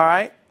 all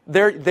right?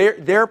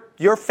 They're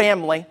your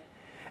family,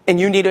 and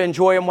you need to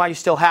enjoy them while you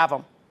still have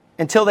them.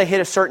 Until they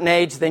hit a certain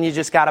age, then you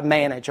just got to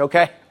manage,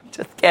 okay?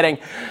 Just kidding.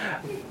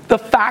 The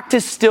fact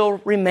is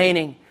still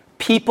remaining.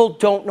 People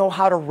don't know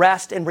how to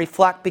rest and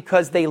reflect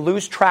because they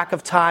lose track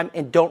of time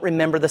and don't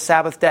remember the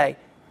Sabbath day.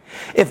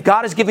 If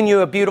God has given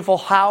you a beautiful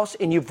house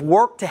and you've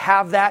worked to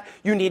have that,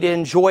 you need to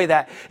enjoy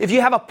that. If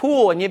you have a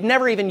pool and you've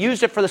never even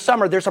used it for the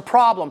summer, there's a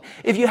problem.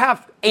 If you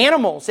have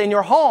animals in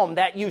your home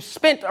that you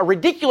spent a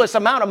ridiculous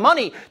amount of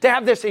money to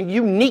have this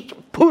unique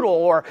poodle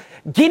or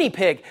guinea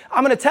pig,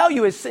 I'm going to tell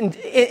you, it's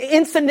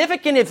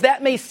insignificant if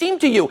that may seem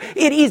to you.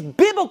 It is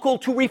biblical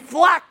to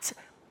reflect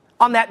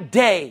on that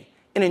day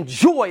and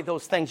enjoy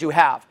those things you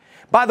have.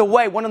 By the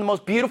way, one of the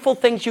most beautiful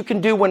things you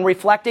can do when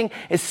reflecting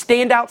is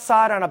stand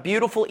outside on a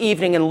beautiful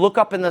evening and look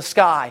up in the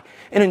sky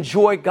and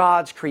enjoy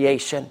God's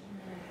creation.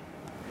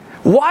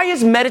 Why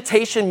does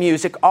meditation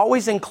music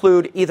always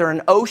include either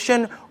an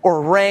ocean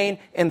or rain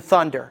and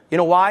thunder? You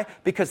know why?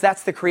 Because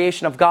that's the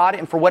creation of God,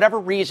 and for whatever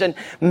reason,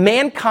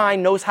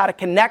 mankind knows how to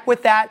connect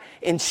with that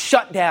and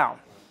shut down.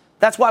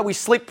 That's why we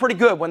sleep pretty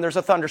good when there's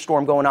a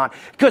thunderstorm going on,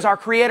 because our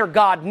Creator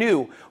God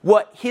knew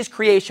what His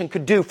creation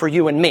could do for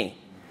you and me.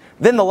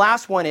 Then the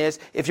last one is,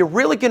 if you're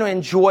really going to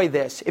enjoy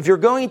this, if you're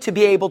going to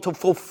be able to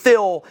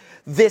fulfill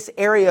this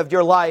area of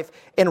your life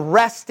and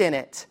rest in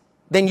it,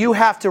 then you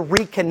have to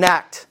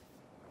reconnect.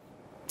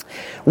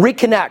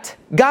 Reconnect.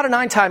 God and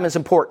I time is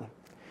important.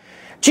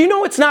 Do you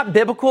know it's not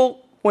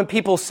biblical when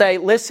people say,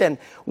 listen,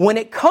 when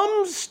it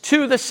comes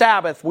to the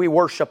Sabbath, we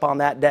worship on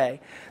that day?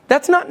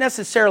 That's not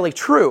necessarily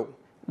true.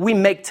 We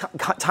make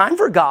time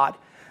for God.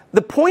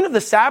 The point of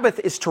the Sabbath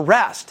is to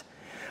rest.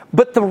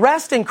 But the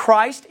rest in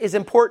Christ is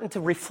important to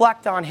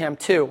reflect on Him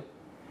too.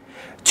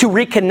 To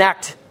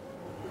reconnect.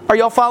 Are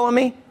y'all following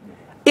me?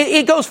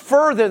 It goes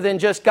further than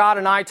just God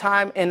and I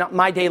time and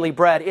my daily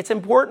bread. It's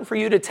important for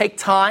you to take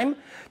time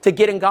to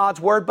get in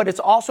God's Word, but it's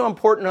also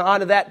important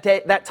out of that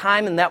day, that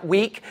time and that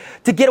week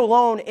to get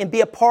alone and be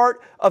a part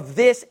of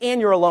this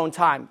and your alone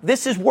time.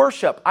 This is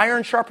worship.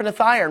 Iron sharpeneth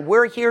iron.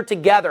 We're here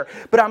together.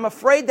 But I'm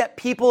afraid that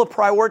people have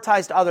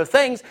prioritized other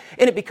things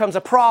and it becomes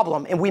a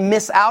problem and we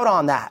miss out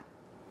on that.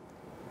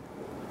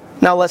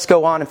 Now let's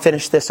go on and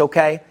finish this,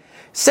 okay? It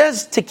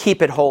says to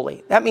keep it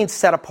holy. That means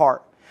set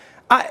apart.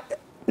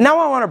 Now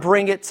I want to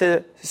bring it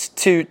to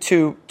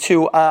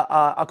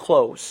a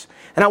close.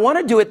 And I want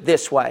to do it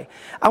this way.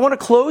 I want to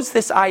close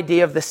this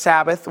idea of the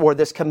Sabbath or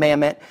this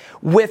commandment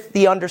with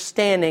the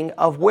understanding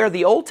of where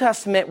the Old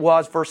Testament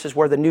was versus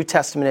where the New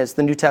Testament is,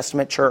 the New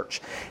Testament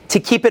church. To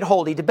keep it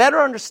holy. To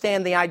better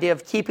understand the idea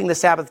of keeping the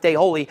Sabbath day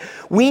holy,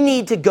 we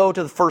need to go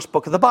to the first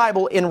book of the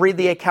Bible and read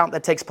the account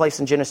that takes place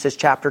in Genesis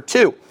chapter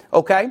 2.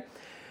 Okay?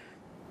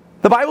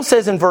 The Bible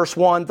says in verse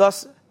 1,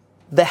 thus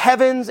the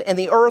heavens and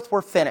the earth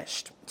were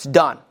finished. It's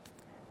done.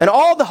 And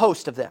all the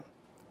host of them.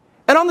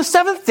 And on the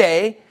seventh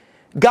day,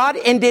 God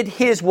ended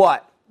His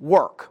what?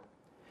 Work.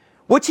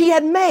 Which He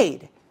had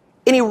made.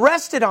 And He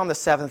rested on the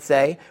seventh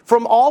day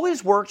from all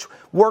His work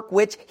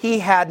which He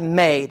had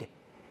made.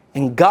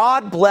 And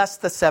God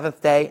blessed the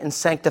seventh day and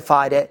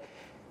sanctified it,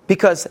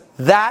 because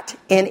that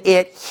in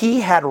it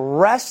He had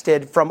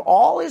rested from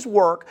all His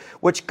work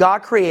which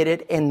God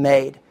created and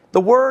made.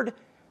 The word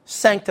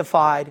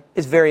sanctified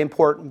is very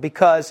important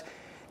because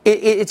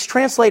it's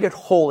translated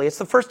holy. It's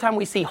the first time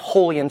we see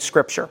holy in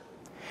Scripture.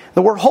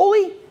 The word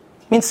holy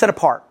means set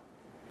apart.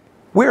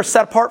 We are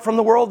set apart from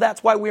the world.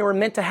 That's why we were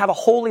meant to have a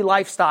holy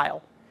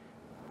lifestyle.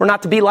 We're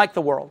not to be like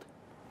the world.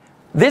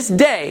 This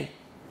day,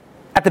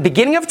 at the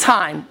beginning of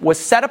time, was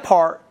set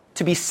apart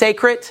to be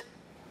sacred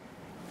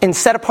and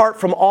set apart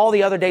from all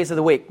the other days of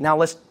the week. Now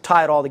let's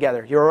tie it all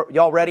together.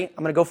 Y'all ready?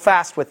 I'm going to go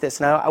fast with this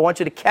now. I want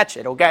you to catch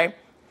it, okay?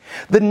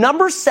 The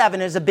number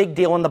 7 is a big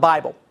deal in the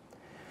Bible.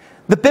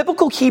 The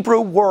biblical Hebrew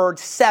word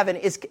 7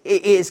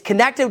 is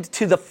connected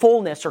to the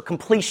fullness or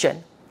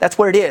completion. That's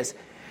what it is.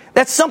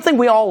 That's something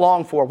we all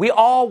long for. We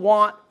all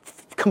want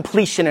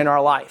completion in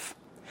our life.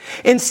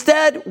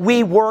 Instead,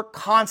 we work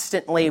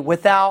constantly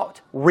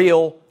without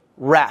real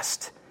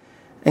rest.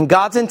 And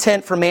God's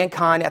intent for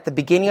mankind at the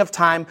beginning of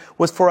time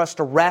was for us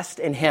to rest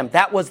in Him.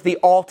 That was the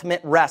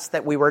ultimate rest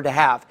that we were to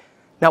have.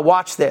 Now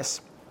watch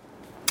this.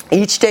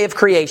 Each day of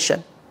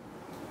creation,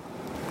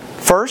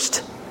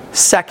 first,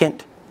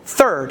 second,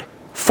 third,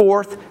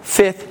 fourth,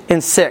 fifth,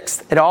 and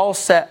sixth, it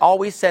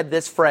always said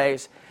this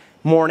phrase,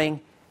 morning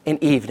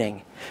and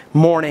evening.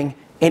 Morning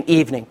and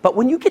evening. But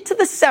when you get to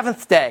the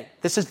seventh day,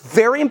 this is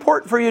very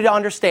important for you to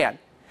understand.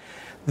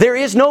 There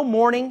is no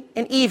morning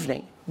and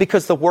evening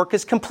because the work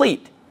is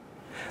complete.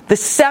 The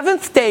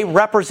seventh day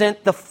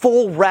represents the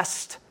full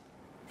rest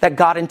that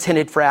God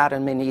intended for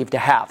Adam and Eve to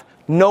have.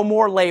 No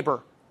more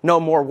labor, no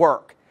more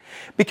work.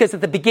 Because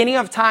at the beginning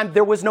of time,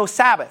 there was no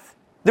Sabbath.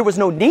 There was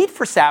no need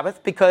for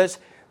Sabbath because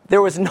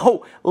there was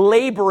no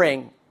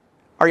laboring.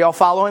 Are y'all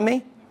following me?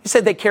 You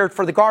said they cared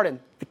for the garden.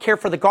 The care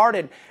for the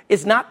garden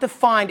is not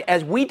defined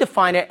as we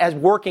define it as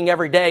working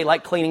every day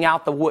like cleaning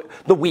out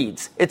the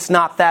weeds. It's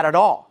not that at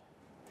all.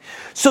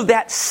 So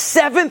that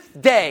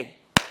seventh day,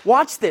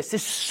 watch this,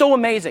 it's so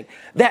amazing.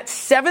 That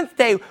seventh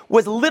day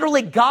was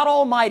literally God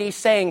Almighty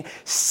saying,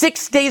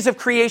 6 days of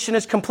creation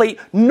is complete.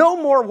 No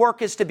more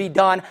work is to be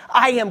done.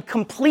 I am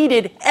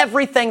completed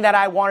everything that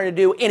I wanted to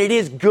do, and it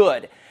is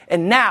good.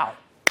 And now,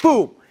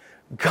 boom,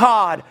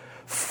 God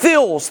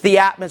fills the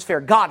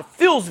atmosphere. God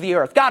fills the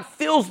earth. God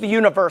fills the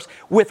universe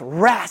with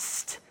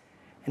rest.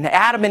 And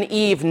Adam and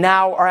Eve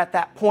now are at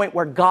that point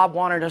where God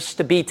wanted us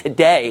to be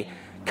today.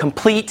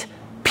 Complete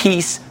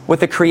peace with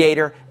the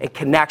Creator and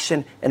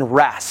connection and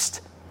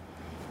rest.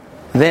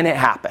 Then it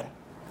happened.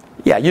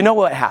 Yeah, you know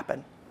what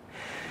happened.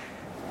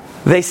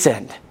 They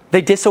sinned.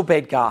 They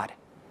disobeyed God.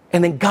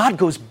 And then God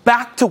goes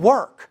back to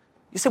work.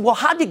 You say, well,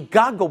 how did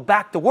God go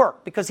back to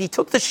work? Because He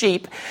took the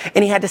sheep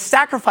and He had to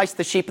sacrifice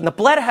the sheep and the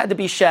blood had to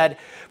be shed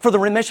for the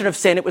remission of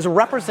sin. It was a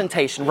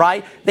representation,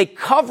 right? They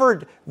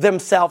covered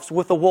themselves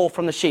with the wool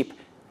from the sheep.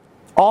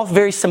 All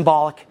very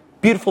symbolic,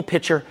 beautiful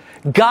picture.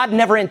 God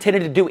never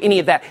intended to do any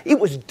of that. It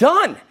was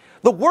done.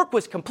 The work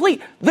was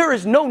complete. There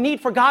is no need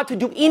for God to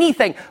do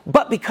anything,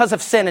 but because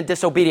of sin and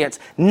disobedience,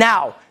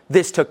 now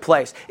this took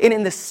place. And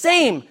in the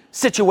same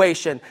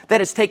situation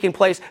that is taking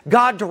place,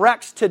 God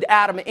directs to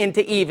Adam and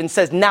to Eve and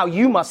says, now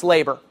you must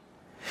labor.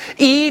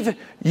 Eve,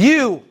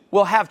 you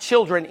will have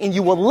children and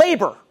you will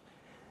labor.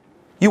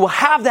 You will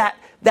have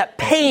that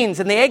pains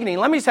and the agony.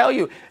 Let me tell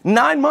you,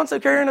 9 months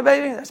of carrying a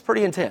baby, that's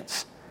pretty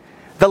intense.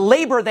 The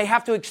labor they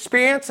have to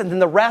experience and then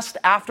the rest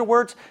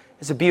afterwards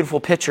is a beautiful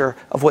picture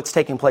of what's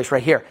taking place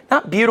right here.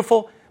 Not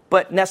beautiful,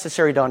 but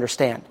necessary to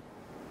understand.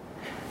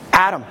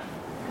 Adam,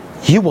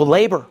 you will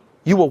labor.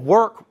 You will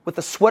work with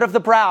the sweat of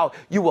the brow.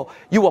 You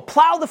will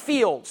plow the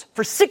fields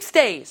for 6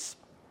 days.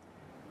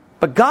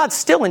 But God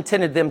still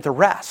intended them to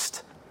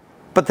rest.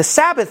 But the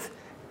Sabbath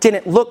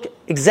didn't look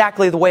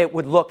exactly the way it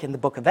would look in the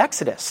book of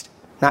Exodus.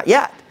 Not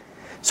yet.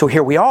 So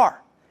here we are.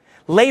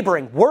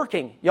 Laboring,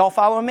 working. Y'all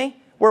following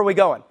me? Where are we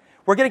going?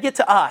 We're going to get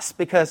to us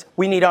because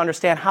we need to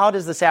understand how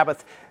does the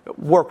Sabbath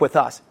work with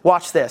us.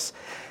 Watch this.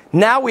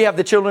 Now we have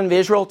the children of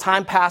Israel.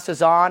 Time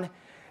passes on.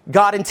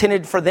 God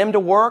intended for them to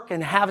work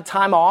and have a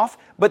time off,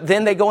 but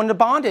then they go into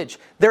bondage.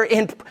 They're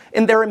in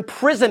their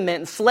imprisonment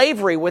and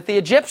slavery with the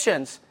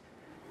Egyptians.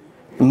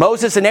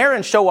 Moses and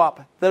Aaron show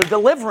up, the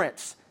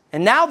deliverance,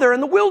 and now they're in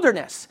the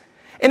wilderness.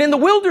 And in the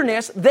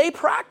wilderness, they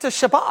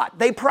practice Shabbat.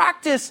 They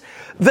practice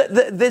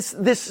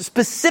this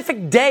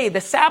specific day,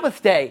 the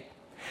Sabbath day.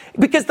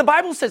 Because the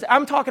Bible says,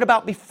 I'm talking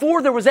about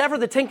before there was ever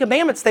the Ten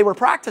Commandments, they were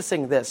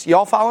practicing this.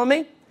 Y'all follow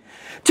me?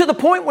 To the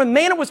point when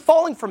manna was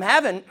falling from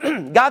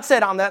heaven, God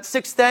said on that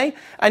sixth day,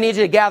 I need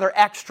you to gather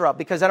extra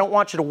because I don't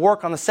want you to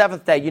work on the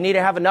seventh day. You need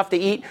to have enough to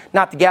eat,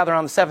 not to gather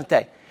on the seventh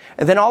day.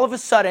 And then all of a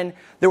sudden,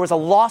 there was a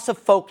loss of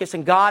focus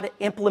and God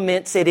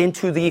implements it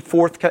into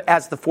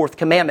as the fourth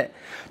commandment.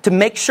 To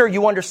make sure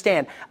you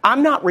understand,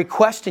 I'm not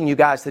requesting you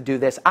guys to do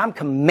this. I'm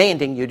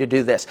commanding you to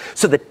do this.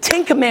 So the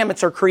 10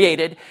 commandments are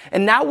created,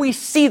 and now we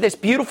see this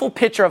beautiful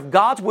picture of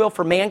God's will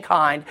for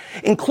mankind.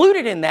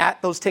 Included in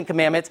that, those 10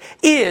 commandments,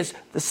 is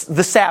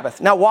the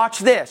Sabbath. Now watch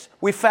this.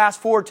 We fast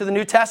forward to the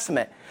New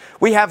Testament.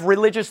 We have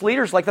religious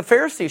leaders like the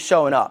Pharisees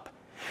showing up.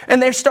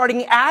 And they're starting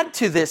to add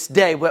to this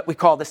day what we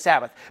call the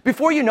Sabbath.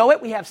 Before you know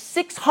it, we have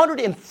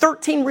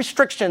 613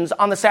 restrictions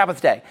on the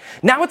Sabbath day.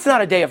 Now it's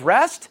not a day of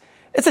rest.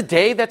 It's a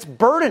day that's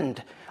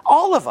burdened.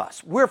 All of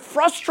us, we're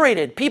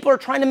frustrated. People are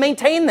trying to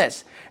maintain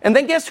this. And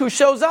then guess who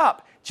shows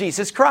up?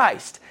 Jesus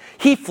Christ.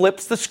 He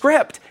flips the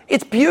script.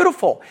 It's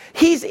beautiful.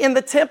 He's in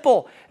the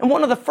temple. And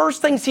one of the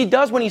first things he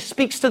does when he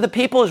speaks to the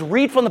people is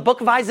read from the book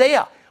of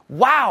Isaiah.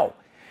 Wow.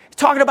 He's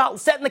talking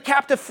about setting the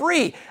captive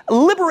free,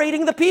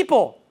 liberating the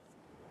people.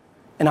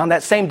 And on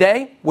that same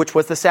day, which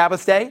was the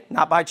Sabbath day,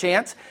 not by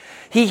chance,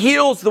 he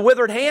heals the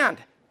withered hand.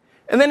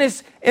 And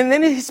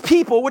then his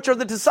people, which are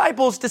the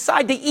disciples,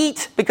 decide to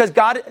eat because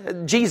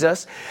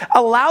Jesus,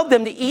 allowed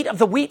them to eat of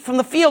the wheat from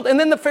the field. And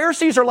then the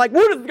Pharisees are like,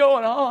 what is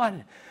going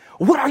on?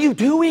 What are you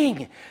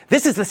doing?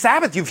 This is the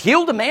Sabbath. You've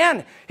healed a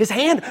man, his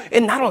hand.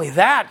 And not only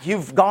that,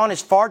 you've gone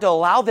as far to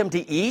allow them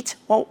to eat.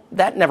 Well,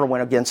 that never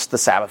went against the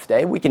Sabbath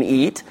day. We can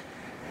eat.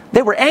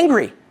 They were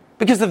angry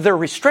because of their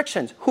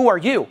restrictions. Who are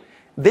you?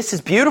 This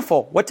is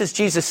beautiful. What does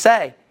Jesus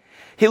say?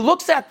 He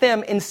looks at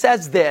them and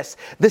says this,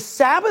 the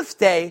Sabbath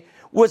day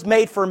was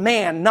made for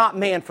man, not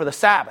man for the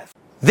Sabbath.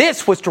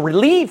 This was to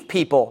relieve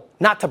people,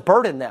 not to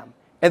burden them.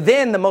 And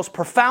then the most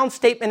profound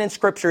statement in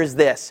Scripture is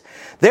this.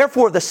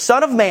 Therefore, the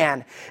Son of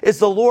Man is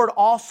the Lord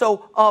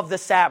also of the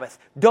Sabbath.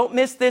 Don't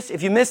miss this.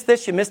 If you miss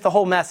this, you miss the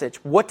whole message.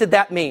 What did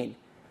that mean?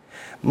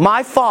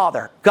 My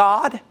Father,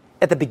 God,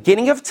 at the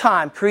beginning of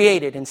time,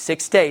 created in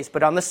 6 days,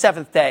 but on the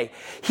seventh day,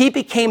 He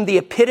became the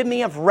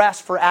epitome of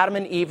rest for Adam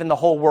and Eve and the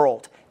whole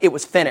world. It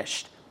was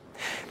finished.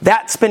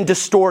 That's been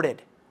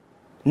distorted.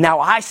 Now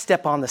I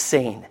step on the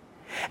scene,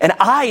 and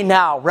I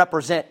now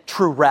represent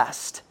true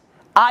rest.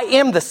 I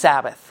am the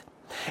Sabbath.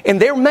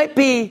 And there might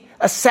be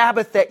a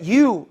Sabbath that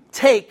you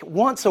take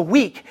once a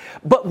week,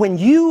 but when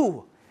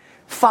you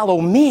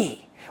follow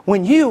me,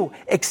 when you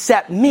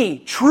accept me,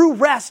 true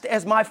rest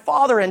as my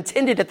Father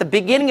intended at the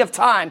beginning of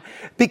time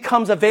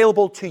becomes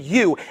available to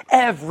you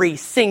every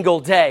single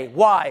day.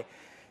 Why?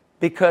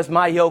 Because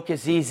my yoke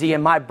is easy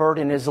and my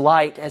burden is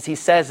light, as He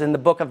says in the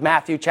book of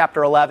Matthew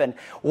chapter 11.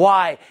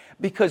 Why?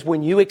 Because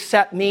when you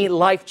accept me,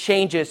 life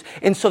changes.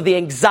 And so the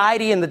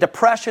anxiety and the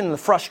depression and the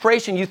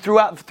frustration you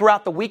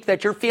throughout the week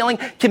that you're feeling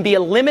can be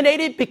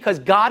eliminated because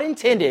God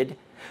intended,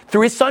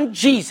 through His Son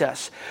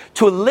Jesus,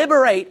 to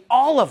liberate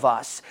all of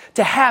us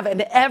to have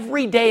an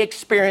everyday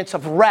experience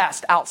of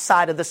rest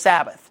outside of the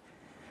Sabbath.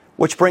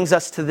 Which brings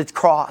us to the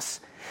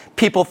cross.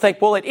 People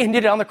think, well, it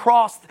ended on the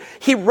cross.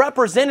 He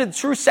represented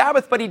true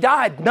Sabbath, but He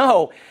died.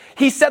 No.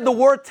 He said the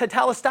word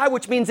tetelestai,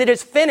 which means it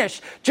is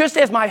finished. Just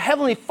as my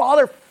Heavenly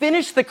Father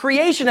finished the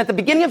creation at the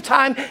beginning of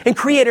time and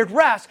created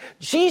rest,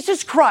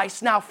 Jesus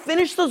Christ now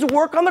finished His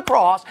work on the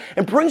cross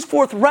and brings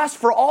forth rest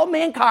for all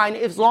mankind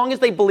as long as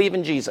they believe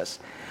in Jesus.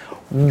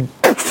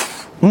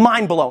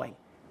 Mind-blowing.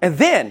 And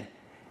then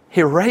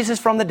He raises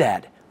from the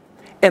dead.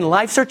 And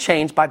lives are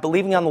changed by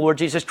believing on the Lord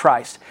Jesus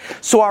Christ.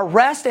 So our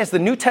rest as the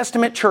New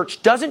Testament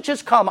church doesn't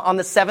just come on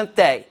the seventh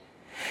day.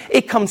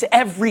 It comes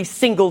every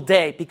single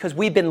day because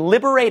we've been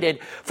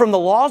liberated from the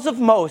laws of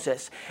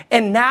Moses.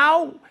 And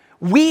now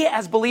we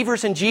as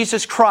believers in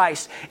Jesus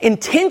Christ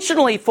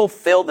intentionally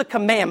fulfill the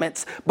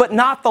commandments, but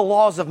not the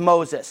laws of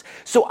Moses.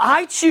 So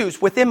I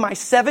choose within my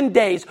 7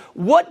 days,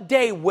 what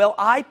day will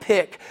I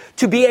pick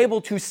to be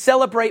able to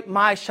celebrate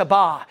my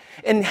Shabbat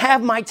and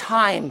have my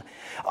time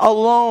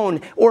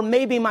alone, or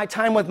maybe my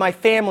time with my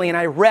family, and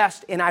I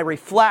rest and I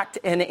reflect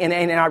and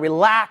I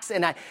relax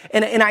and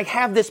I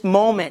have this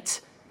moment.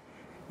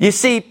 You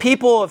see,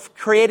 people have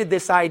created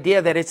this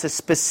idea that it's a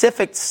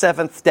specific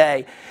seventh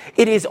day.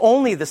 It is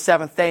only the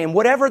seventh day, and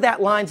whatever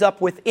that lines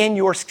up within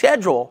your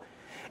schedule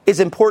is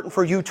important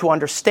for you to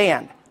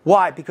understand.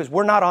 Why? Because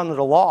we're not under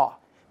the law,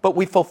 but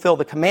we fulfill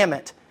the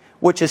commandment,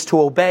 which is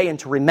to obey and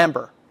to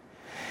remember.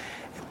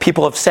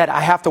 People have said,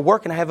 I have to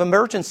work and I have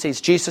emergencies.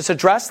 Jesus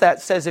addressed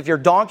that, says if your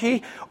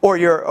donkey or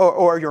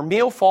your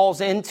meal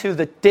falls into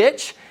the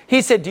ditch,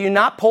 He said, do you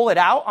not pull it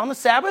out on the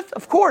Sabbath?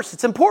 Of course,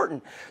 it's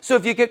important. So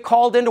if you get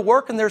called into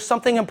work and there's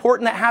something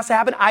important that has to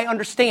happen, I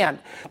understand.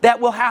 That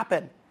will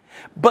happen.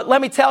 But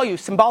let me tell you,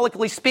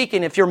 symbolically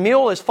speaking, if your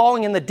meal is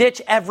falling in the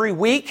ditch every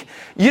week,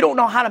 you don't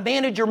know how to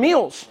manage your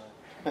meals.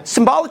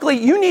 Symbolically,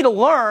 you need to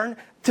learn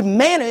to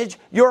manage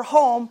your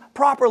home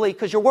properly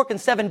because you're working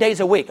 7 days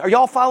a week. Are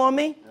y'all following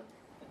me?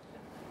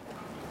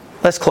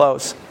 Let's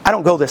close. I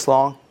don't go this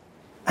long.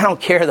 I don't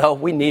care though.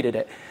 We needed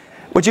it.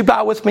 Would you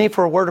bow with me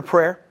for a word of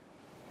prayer?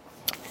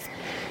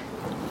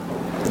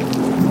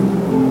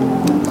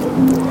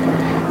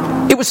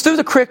 It was through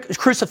the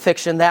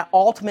crucifixion that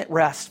ultimate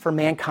rest for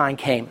mankind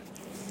came.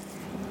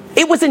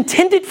 It was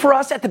intended for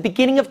us at the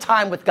beginning of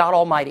time with God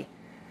Almighty.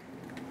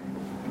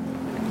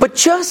 But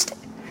just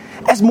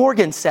as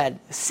Morgan said,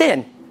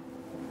 sin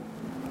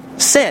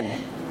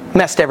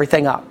messed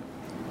everything up.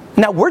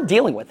 Now we're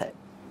dealing with it.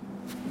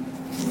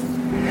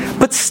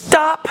 But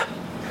stop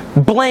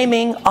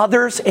blaming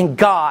others and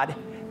God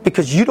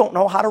because you don't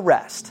know how to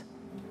rest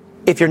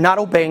if you're not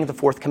obeying the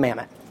fourth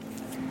commandment.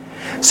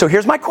 So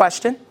here's my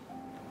question.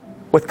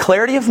 With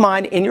clarity of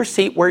mind in your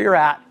seat where you're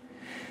at,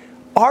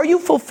 are you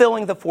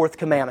fulfilling the fourth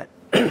commandment?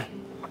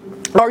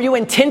 Are you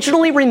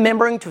intentionally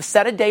remembering to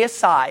set a day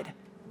aside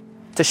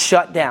to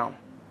shut down?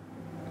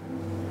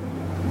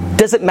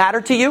 Does it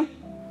matter to you?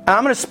 And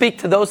I'm going to speak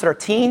to those that are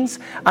teens.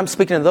 I'm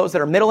speaking to those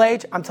that are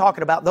middle-aged. I'm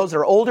talking about those that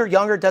are older,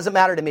 younger. It doesn't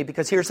matter to me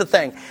because here's the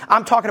thing.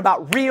 I'm talking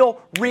about real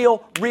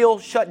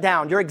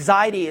shutdown. Your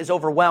anxiety is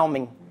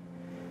overwhelming.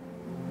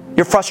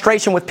 Your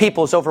frustration with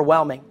people is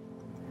overwhelming.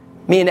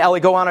 Me and Ellie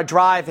go on a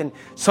drive and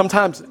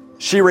sometimes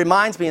she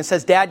reminds me and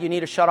says, Dad, you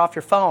need to shut off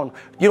your phone.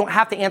 You don't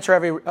have to answer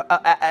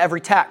every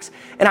text.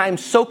 And I am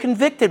so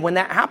convicted when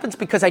that happens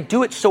because I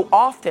do it so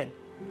often.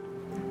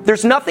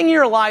 There's nothing in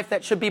your life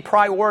that should be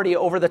priority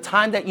over the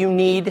time that you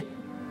need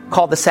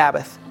called the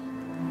Sabbath.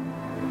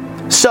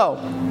 So,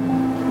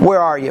 where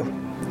are you?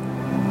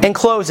 In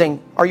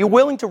closing, are you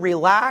willing to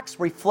relax,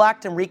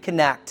 reflect, and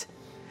reconnect?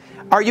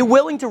 Are you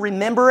willing to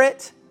remember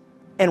it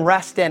and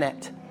rest in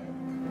it?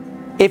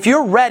 If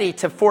you're ready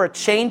for a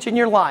change in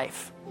your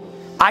life,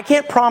 I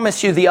can't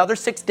promise you the other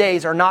 6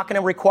 days are not going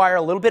to require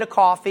a little bit of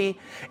coffee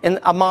and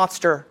a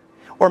Monster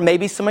or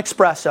maybe some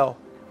espresso.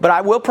 But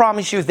I will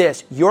promise you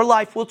this, your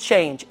life will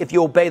change if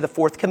you obey the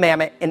fourth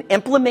commandment and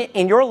implement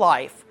in your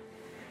life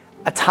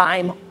a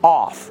time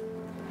off.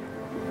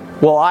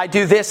 Well, I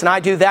do this and I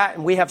do that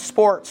and we have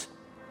sports.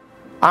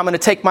 I'm going to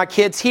take my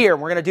kids here.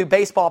 We're going to do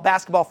baseball,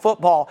 basketball,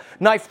 football,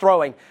 knife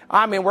throwing.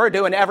 I mean, we're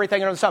doing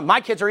everything under the sun. My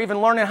kids are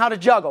even learning how to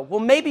juggle. Well,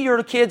 maybe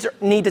your kids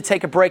need to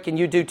take a break, and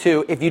you do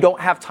too, if you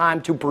don't have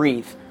time to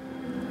breathe.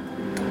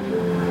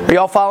 Are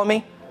y'all following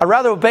me? I'd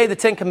rather obey the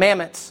 10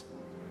 Commandments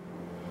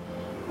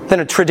than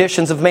the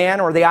traditions of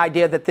man or the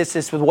idea that this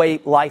is the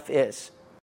way life is.